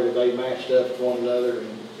 whenever they matched up with one another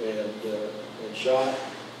and shot.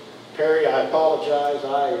 Perry, I apologize.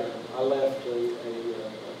 I left a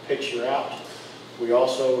picture out. We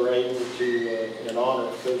also were able to, in honor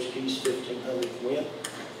of Coach Keith's 1500th win,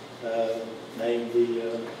 name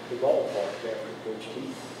the ballpark after Coach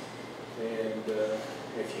Keith. And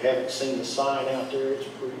if you haven't seen the sign out there, it's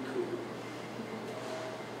pretty cool.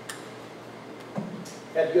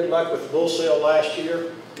 Had good luck with the bull sale last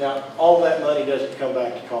year. Now, all that money doesn't come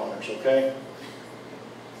back to Connors, okay?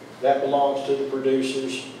 That belongs to the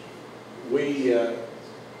producers. We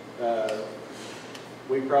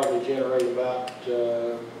probably generate about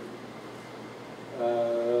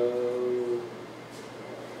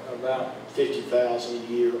 $50,000 a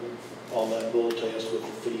year on that bull test with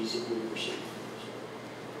the fees that we receive.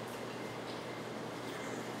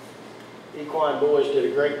 Equine Boys did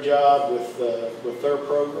a great job with their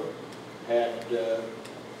program. Had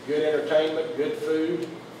good entertainment, good food.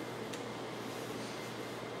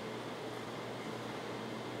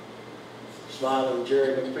 Smiling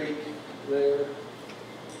Jerry McPeak there.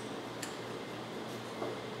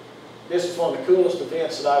 This is one of the coolest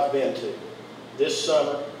events that I've been to. This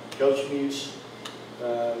summer, Coach Muse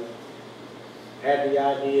had the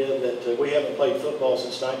idea that we haven't played football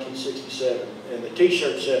since 1967, and the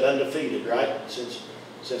T-shirt said undefeated, right? Since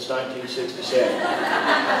 1967.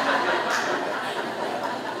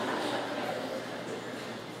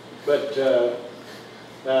 But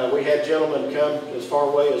we had gentlemen come as far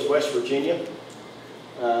away as West Virginia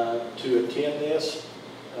to attend this.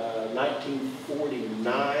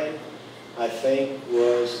 1949, I think,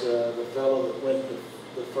 was the fellow that went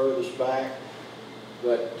the furthest back.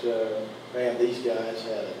 But man, these guys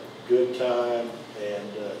had a good time,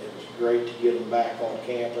 and it was great to get them back on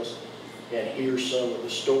campus and hear some of the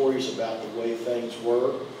stories about the way things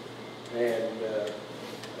were. And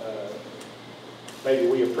maybe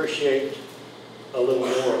we appreciate a little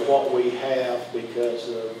more of what we have because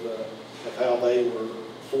of how they were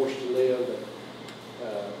forced to live and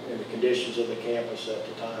in the conditions of the campus at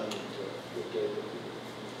the time that they were.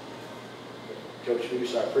 Coach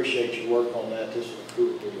Muse, I appreciate your work on that. This is a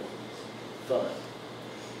cool deal. Fun.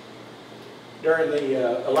 During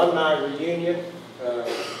the alumni reunion,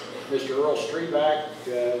 Mr. Earl Streetback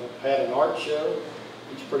had an art show.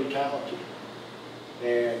 He's pretty talented.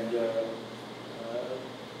 And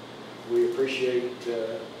we appreciate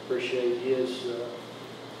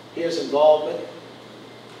his involvement.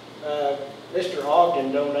 Mr.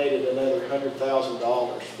 Ogden donated another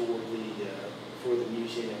 $100,000 for the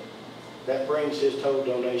museum. That brings his total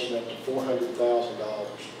donation up to $400,000.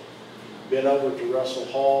 Been over to Russell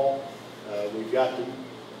Hall. We've got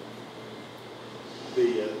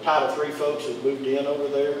the Title III folks have moved in over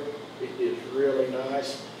there. It is really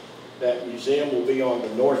nice. That museum will be on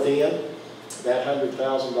the north end. That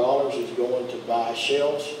 $100,000 is going to buy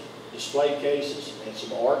shelves, display cases, and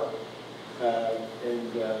some art. I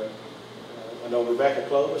know Rebecca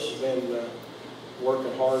Clovis has been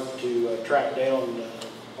working hard to track down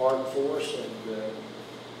art for us and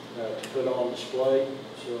to put on display.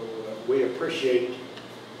 So we appreciate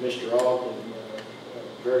Mr. Ogden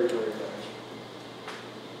very, very much.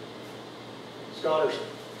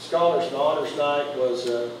 Scholars and Honors Night was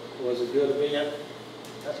a good event.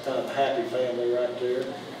 That's kind of a happy family right there.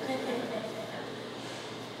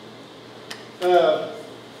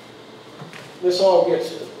 This all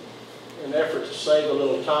gets an effort to save a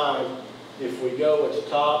little time. If we go at the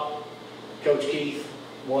top, Coach Keith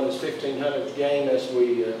won his 1500th game, as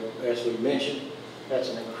we mentioned. That's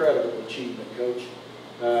an incredible achievement, Coach.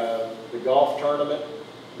 The golf tournament,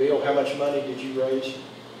 Bill, how much money did you raise?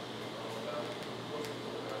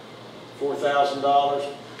 $4,000.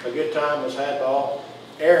 A good time was had by all.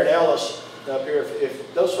 Aaron Ellis up here,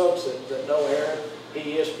 if those folks that know Aaron,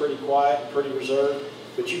 he is pretty quiet, pretty reserved,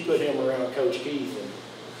 but you put him around Coach Keith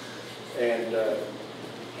and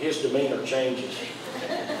his demeanor changes.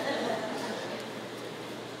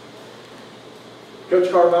 Coach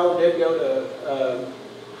Carbone did go to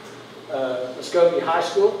Muskogee High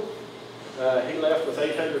School. He left with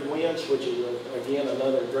 800 wins, which is, again,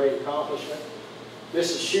 another great accomplishment.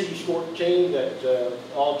 This is a shooting sport team that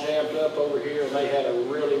all jammed up over here, and they had a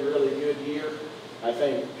really, really good year. I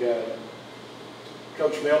think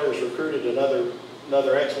Coach Miller has recruited another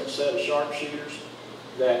excellent set of sharpshooters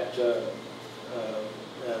that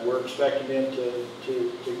we're expecting them to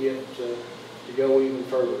go even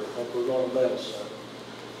further. I think we're going to medal some.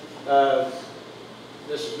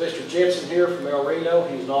 This is Mr. Jensen here from El Reno.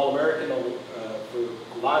 He's an All-American for the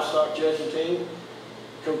livestock judging team.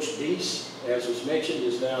 Coach Deese, as was mentioned,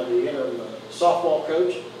 is now the interim softball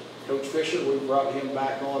coach. Coach Fisher, we brought him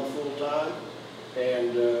back on full time,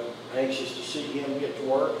 and anxious to see him get to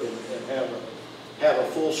work and have a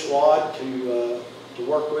full squad to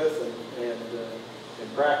work with and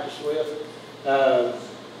practice with.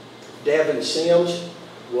 Devin Sims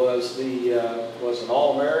was an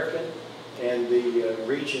All-American and the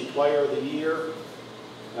Region Player of the Year.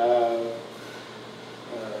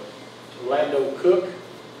 Orlando Cook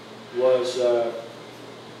was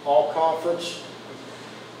All-Conference,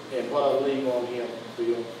 and what I'll leave on him,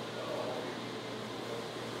 Bill.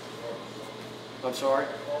 I'm sorry?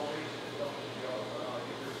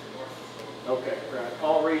 Okay, right,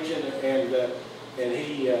 all region, and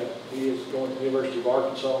he is going to the University of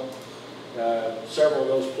Arkansas. Several of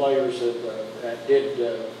those players that did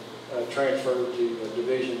transfer to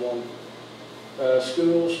Division I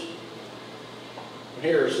schools. And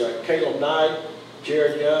here's Caleb Knight,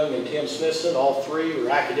 Jared Young, and Tim Smithson. All three were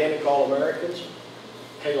academic All-Americans.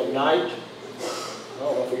 Caleb Knight, I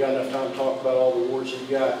don't know if we got enough time to talk about all the awards he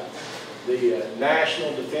got. The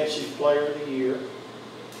National Defensive Player of the Year,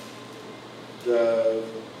 the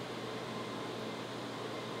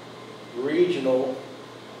Regional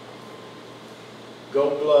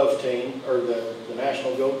Gold Glove Team, or the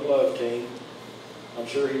National Gold Glove Team. I'm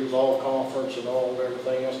sure he was all conference and all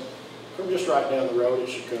everything else. From just right down the road in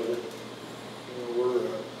Chicago. You know,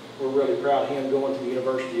 we're really proud of him going to the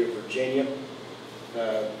University of Virginia.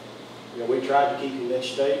 You know, we tried to keep him in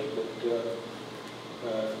state, but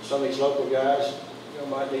some of these local guys, you know,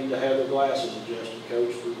 might need to have their glasses adjusted,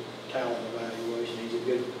 Coach, for talent evaluation. He's a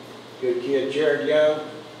good kid. Jared Young,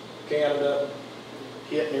 Canada,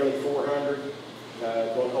 hit nearly 400,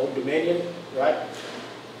 going to Old Dominion, right?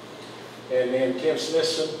 And then Tim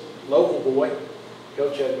Smithson, local boy.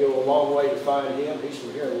 Coach had to go a long way to find him. He's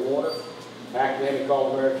from here in Warner, academic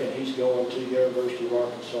All-American. He's going to the University of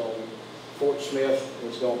Arkansas. Fort Smith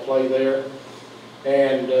is going to play there.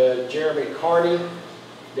 And Jeremy Carney,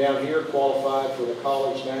 down here, qualified for the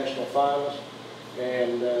college national finals.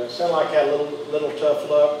 And sounded like had a little tough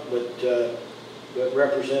luck, but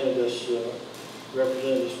represented us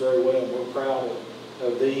very well. And we're proud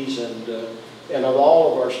of these and of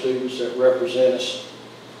all of our students that represent us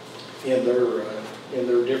in their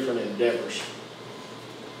different endeavors.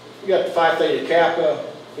 We got the Phi Theta Kappa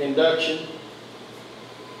induction.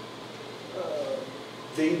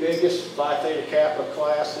 The biggest Phi Theta Kappa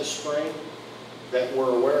class this spring that we're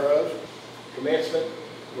aware of. Commencement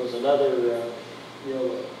was another, you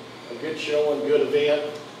know, a good show and good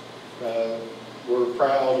event. We're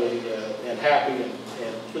proud and happy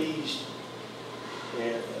and pleased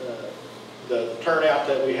and the turnout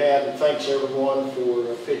that we had, and thanks everyone for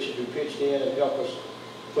who pitched in and helped us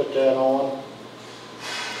put that on.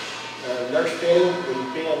 Nurse pinning, we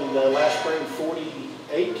pinned last spring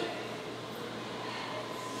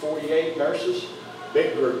 48 nurses,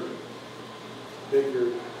 big group.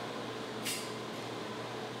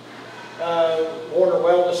 Warner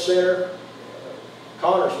Wellness Center,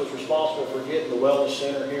 Connors was responsible for getting the wellness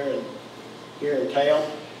center here in town,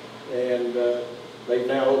 and they've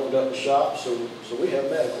now opened up a shop, so we have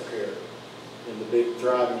medical care in the big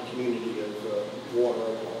thriving community of Warner,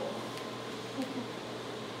 Oklahoma.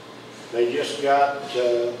 They just got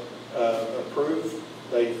approved.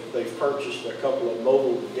 They've purchased a couple of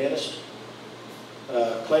mobile dentist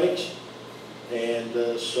clinics, and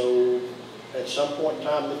so at some point in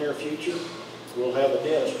time in the near future, we'll have a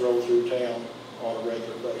dentist roll through town on a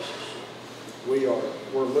regular basis.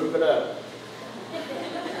 We're moving up.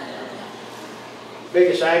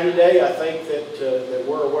 Biggest Aggie Day, I think that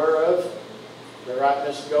we're aware of. They're right,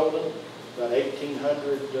 Miss Golden, about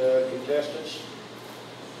 1,800 contestants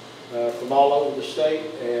from all over the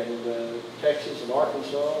state, and Texas and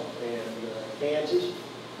Arkansas and Kansas.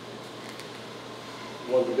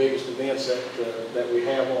 One of the biggest events that we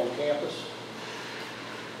have on campus.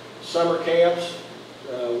 Summer camps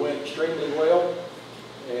went extremely well,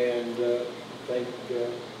 and I think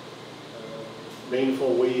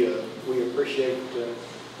meaningful. We appreciate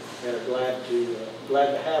and are glad to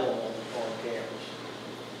have them on campus.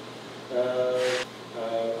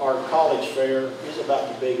 Our college fair is about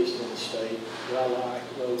the biggest in the state that I like,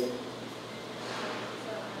 Logan.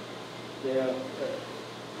 Yeah,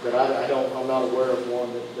 but I'm not aware of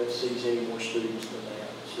one that sees any more students than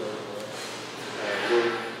that. So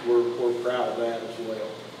we're proud of that as well.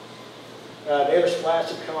 The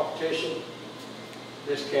interscholastic competition.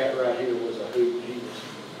 This cat right here was a hoot. He was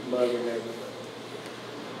mugging everything.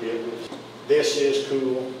 This is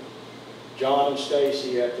cool. John and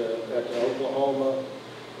Stacy at the Oklahoma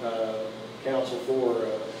Council for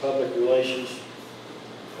Public Relations,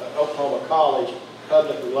 Oklahoma College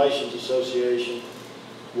Public Relations Association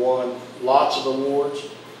won lots of awards.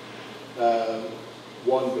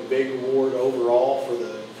 Won the big award overall for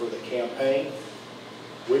the campaign.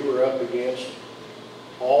 We were up against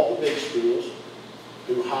all the big schools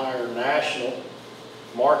who hire national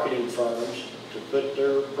marketing firms to put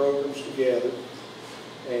their programs together,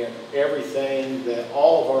 and everything that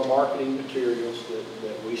all of our marketing materials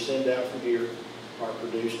that we send out from here are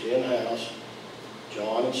produced in-house.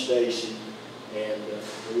 John and Stacy, and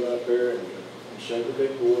we went up there and showed the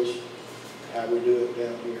big boys how we do it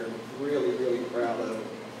down here. I'm really, really proud of it.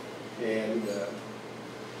 And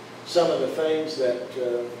some of the things that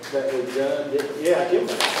that we've done. Yeah, give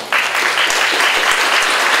them.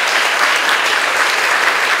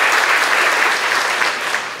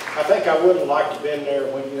 I think I would have liked to have been there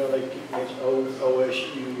when, you know, they keep against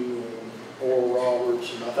OSU and Oral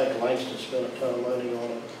Roberts, and I think Langston spent a ton of money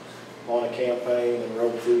on a campaign and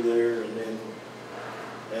rode through there, and then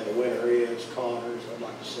the winner is Connors. I'd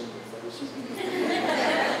like to see their faces.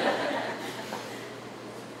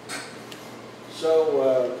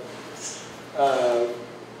 So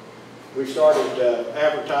we started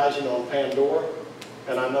advertising on Pandora,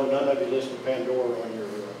 and I know none of you listen to Pandora on your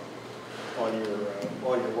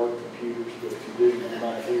work computers, but if you do, you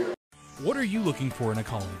might hear. What are you looking for in a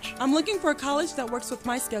college? I'm looking for a college that works with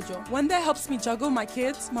my schedule, one that helps me juggle my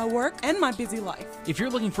kids, my work, and my busy life. If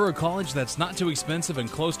you're looking for a college that's not too expensive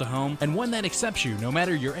and close to home, and one that accepts you no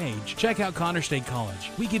matter your age, check out Connors State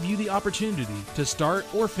College. We give you the opportunity to start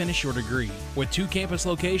or finish your degree. With 2 campus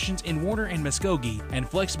locations in Warner and Muskogee, and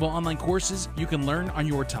flexible online courses you can learn on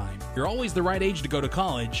your time. You're always the right age to go to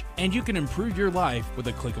college, and you can improve your life with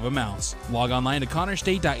a click of a mouse. Log online to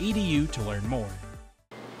connorsstate.edu to learn more.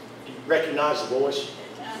 Recognize the voice?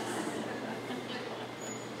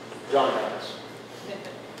 John Harris.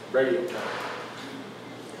 Radio time.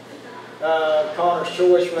 Connor's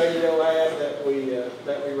Choice radio ad that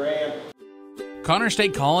we ran. Connors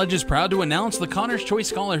State College is proud to announce the Connors Choice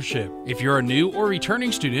Scholarship. If you're a new or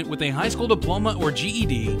returning student with a high school diploma or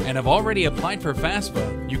GED and have already applied for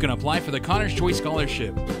FAFSA, you can apply for the Connors Choice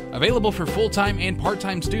Scholarship. Available for full-time and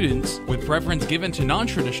part-time students, with preference given to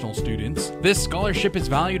non-traditional students, this scholarship is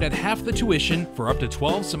valued at half the tuition for up to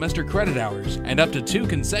 12 semester credit hours and up to 2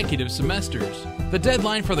 consecutive semesters. The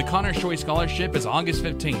deadline for the Connors Choice Scholarship is August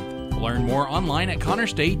 15th. Learn more online at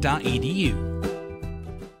connorsstate.edu.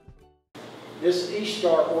 This is East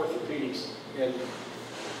Star Orthopedics, and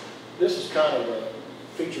this is kind of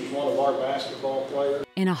features one of our basketball players.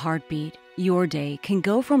 In a heartbeat, your day can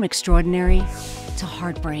go from extraordinary to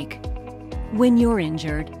heartbreak. When you're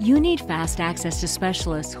injured, you need fast access to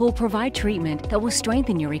specialists who will provide treatment that will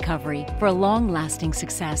strengthen your recovery for long-lasting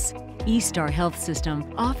success. East Star Health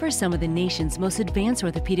System offers some of the nation's most advanced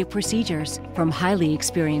orthopedic procedures, from highly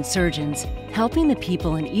experienced surgeons, helping the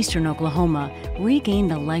people in eastern Oklahoma regain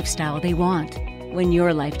the lifestyle they want. When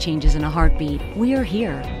your life changes in a heartbeat, we are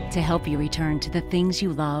here to help you return to the things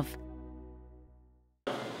you love.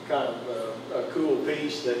 Kind of a cool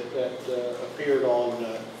piece that appeared on,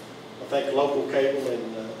 I think, local cable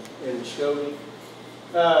in Muskogee.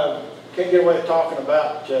 Can't get away with talking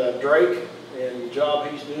about Drake and the job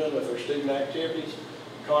he's doing with our student activities.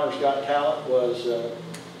 Connor's Got Talent was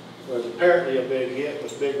apparently a big hit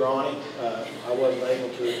with Big Ronnie. I wasn't able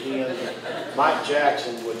to attend. Mike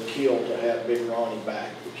Jackson would kill to have Big Ronnie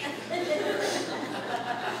back.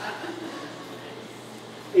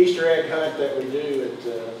 Easter egg hunt that we do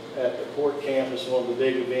at the Port campus, one of the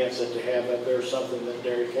big events that they have up there, something that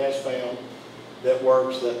Derek has found that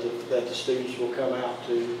works, that the students will come out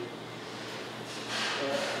to.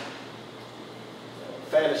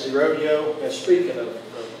 Fantasy rodeo. And speaking of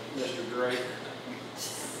Mr. Drake,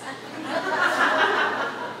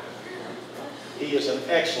 he is an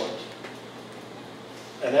excellent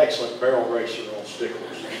barrel racer on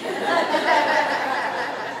sticklers.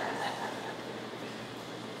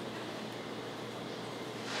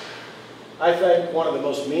 I think one of the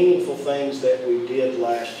most meaningful things that we did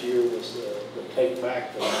last year was the Take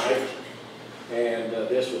Back the Night, and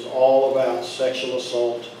this was all about sexual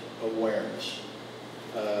assault awareness.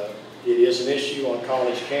 It is an issue on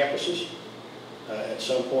college campuses. At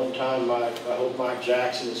some point in time, I hope Mike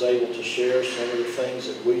Jackson is able to share some of the things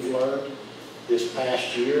that we've learned this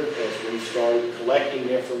past year as we started collecting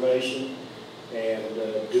information and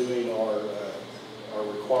doing our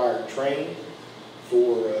required training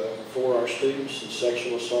for our students in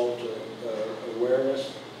sexual assault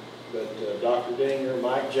awareness. But Dr. Dinger,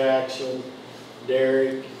 Mike Jackson,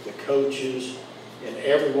 Derek, the coaches, and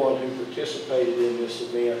everyone who participated in this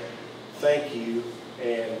event, thank you.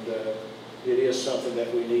 And it is something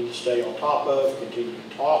that we need to stay on top of, continue to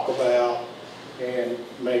talk about, and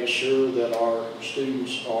make sure that our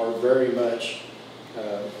students are very much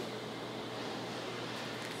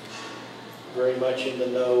in the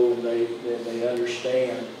know, and they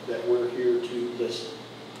understand that we're here to listen.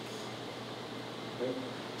 Okay?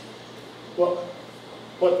 Well,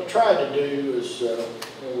 what we tried to do is,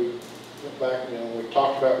 we went back, we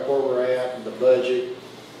talked about where we're at and the budget,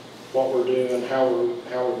 what we're doing, how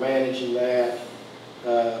we're managing that,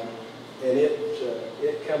 and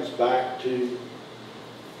it comes back to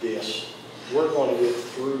this: we're going to get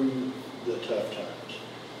through the tough times,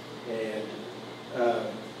 and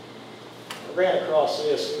ran across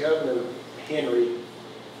this. Governor Henry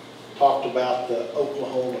talked about the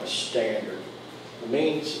Oklahoma standard. It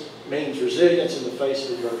means resilience in the face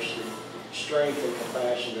of adversity, strength and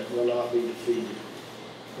compassion that will not be defeated.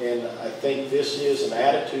 And I think this is an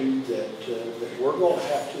attitude that we're going to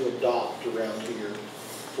have to adopt around here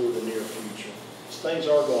for the near future. Things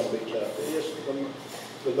are going to be tough.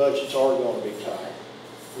 The budgets are going to be tight.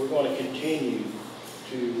 We're going to continue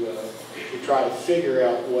to try to figure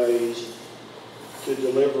out ways to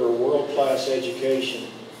deliver a world-class education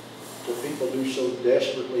to people who so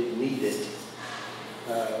desperately need it,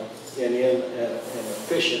 and in an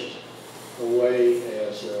efficient way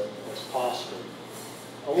as possible.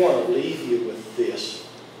 I want to leave you with this,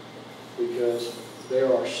 because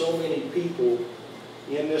there are so many people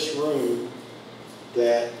in this room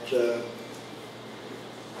that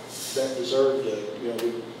deserve to,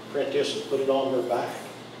 we print this and put it on their back,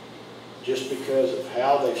 just because of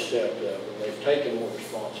how they've stepped up and they've taken more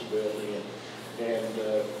responsibility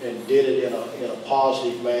and did it in a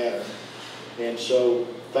positive manner. And so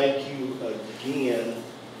thank you again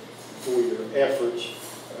for your efforts.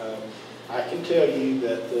 I can tell you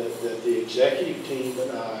that the executive team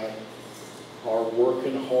and I are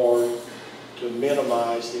working hard to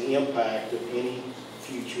minimize the impact of any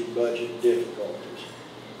future budget difficulties.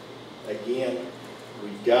 Again,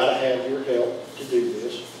 we've got to have your help to do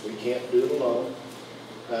this. We can't do it alone.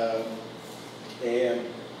 And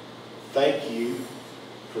thank you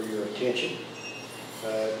for your attention.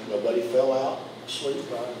 Nobody fell out asleep.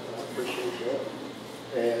 I appreciate that.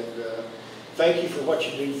 And thank you for what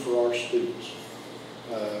you do for our students.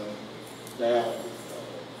 Now,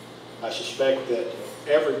 I suspect that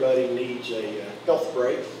everybody needs a health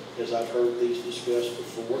break, as I've heard these discussed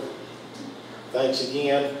before. Thanks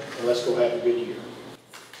again, and let's go have a good year.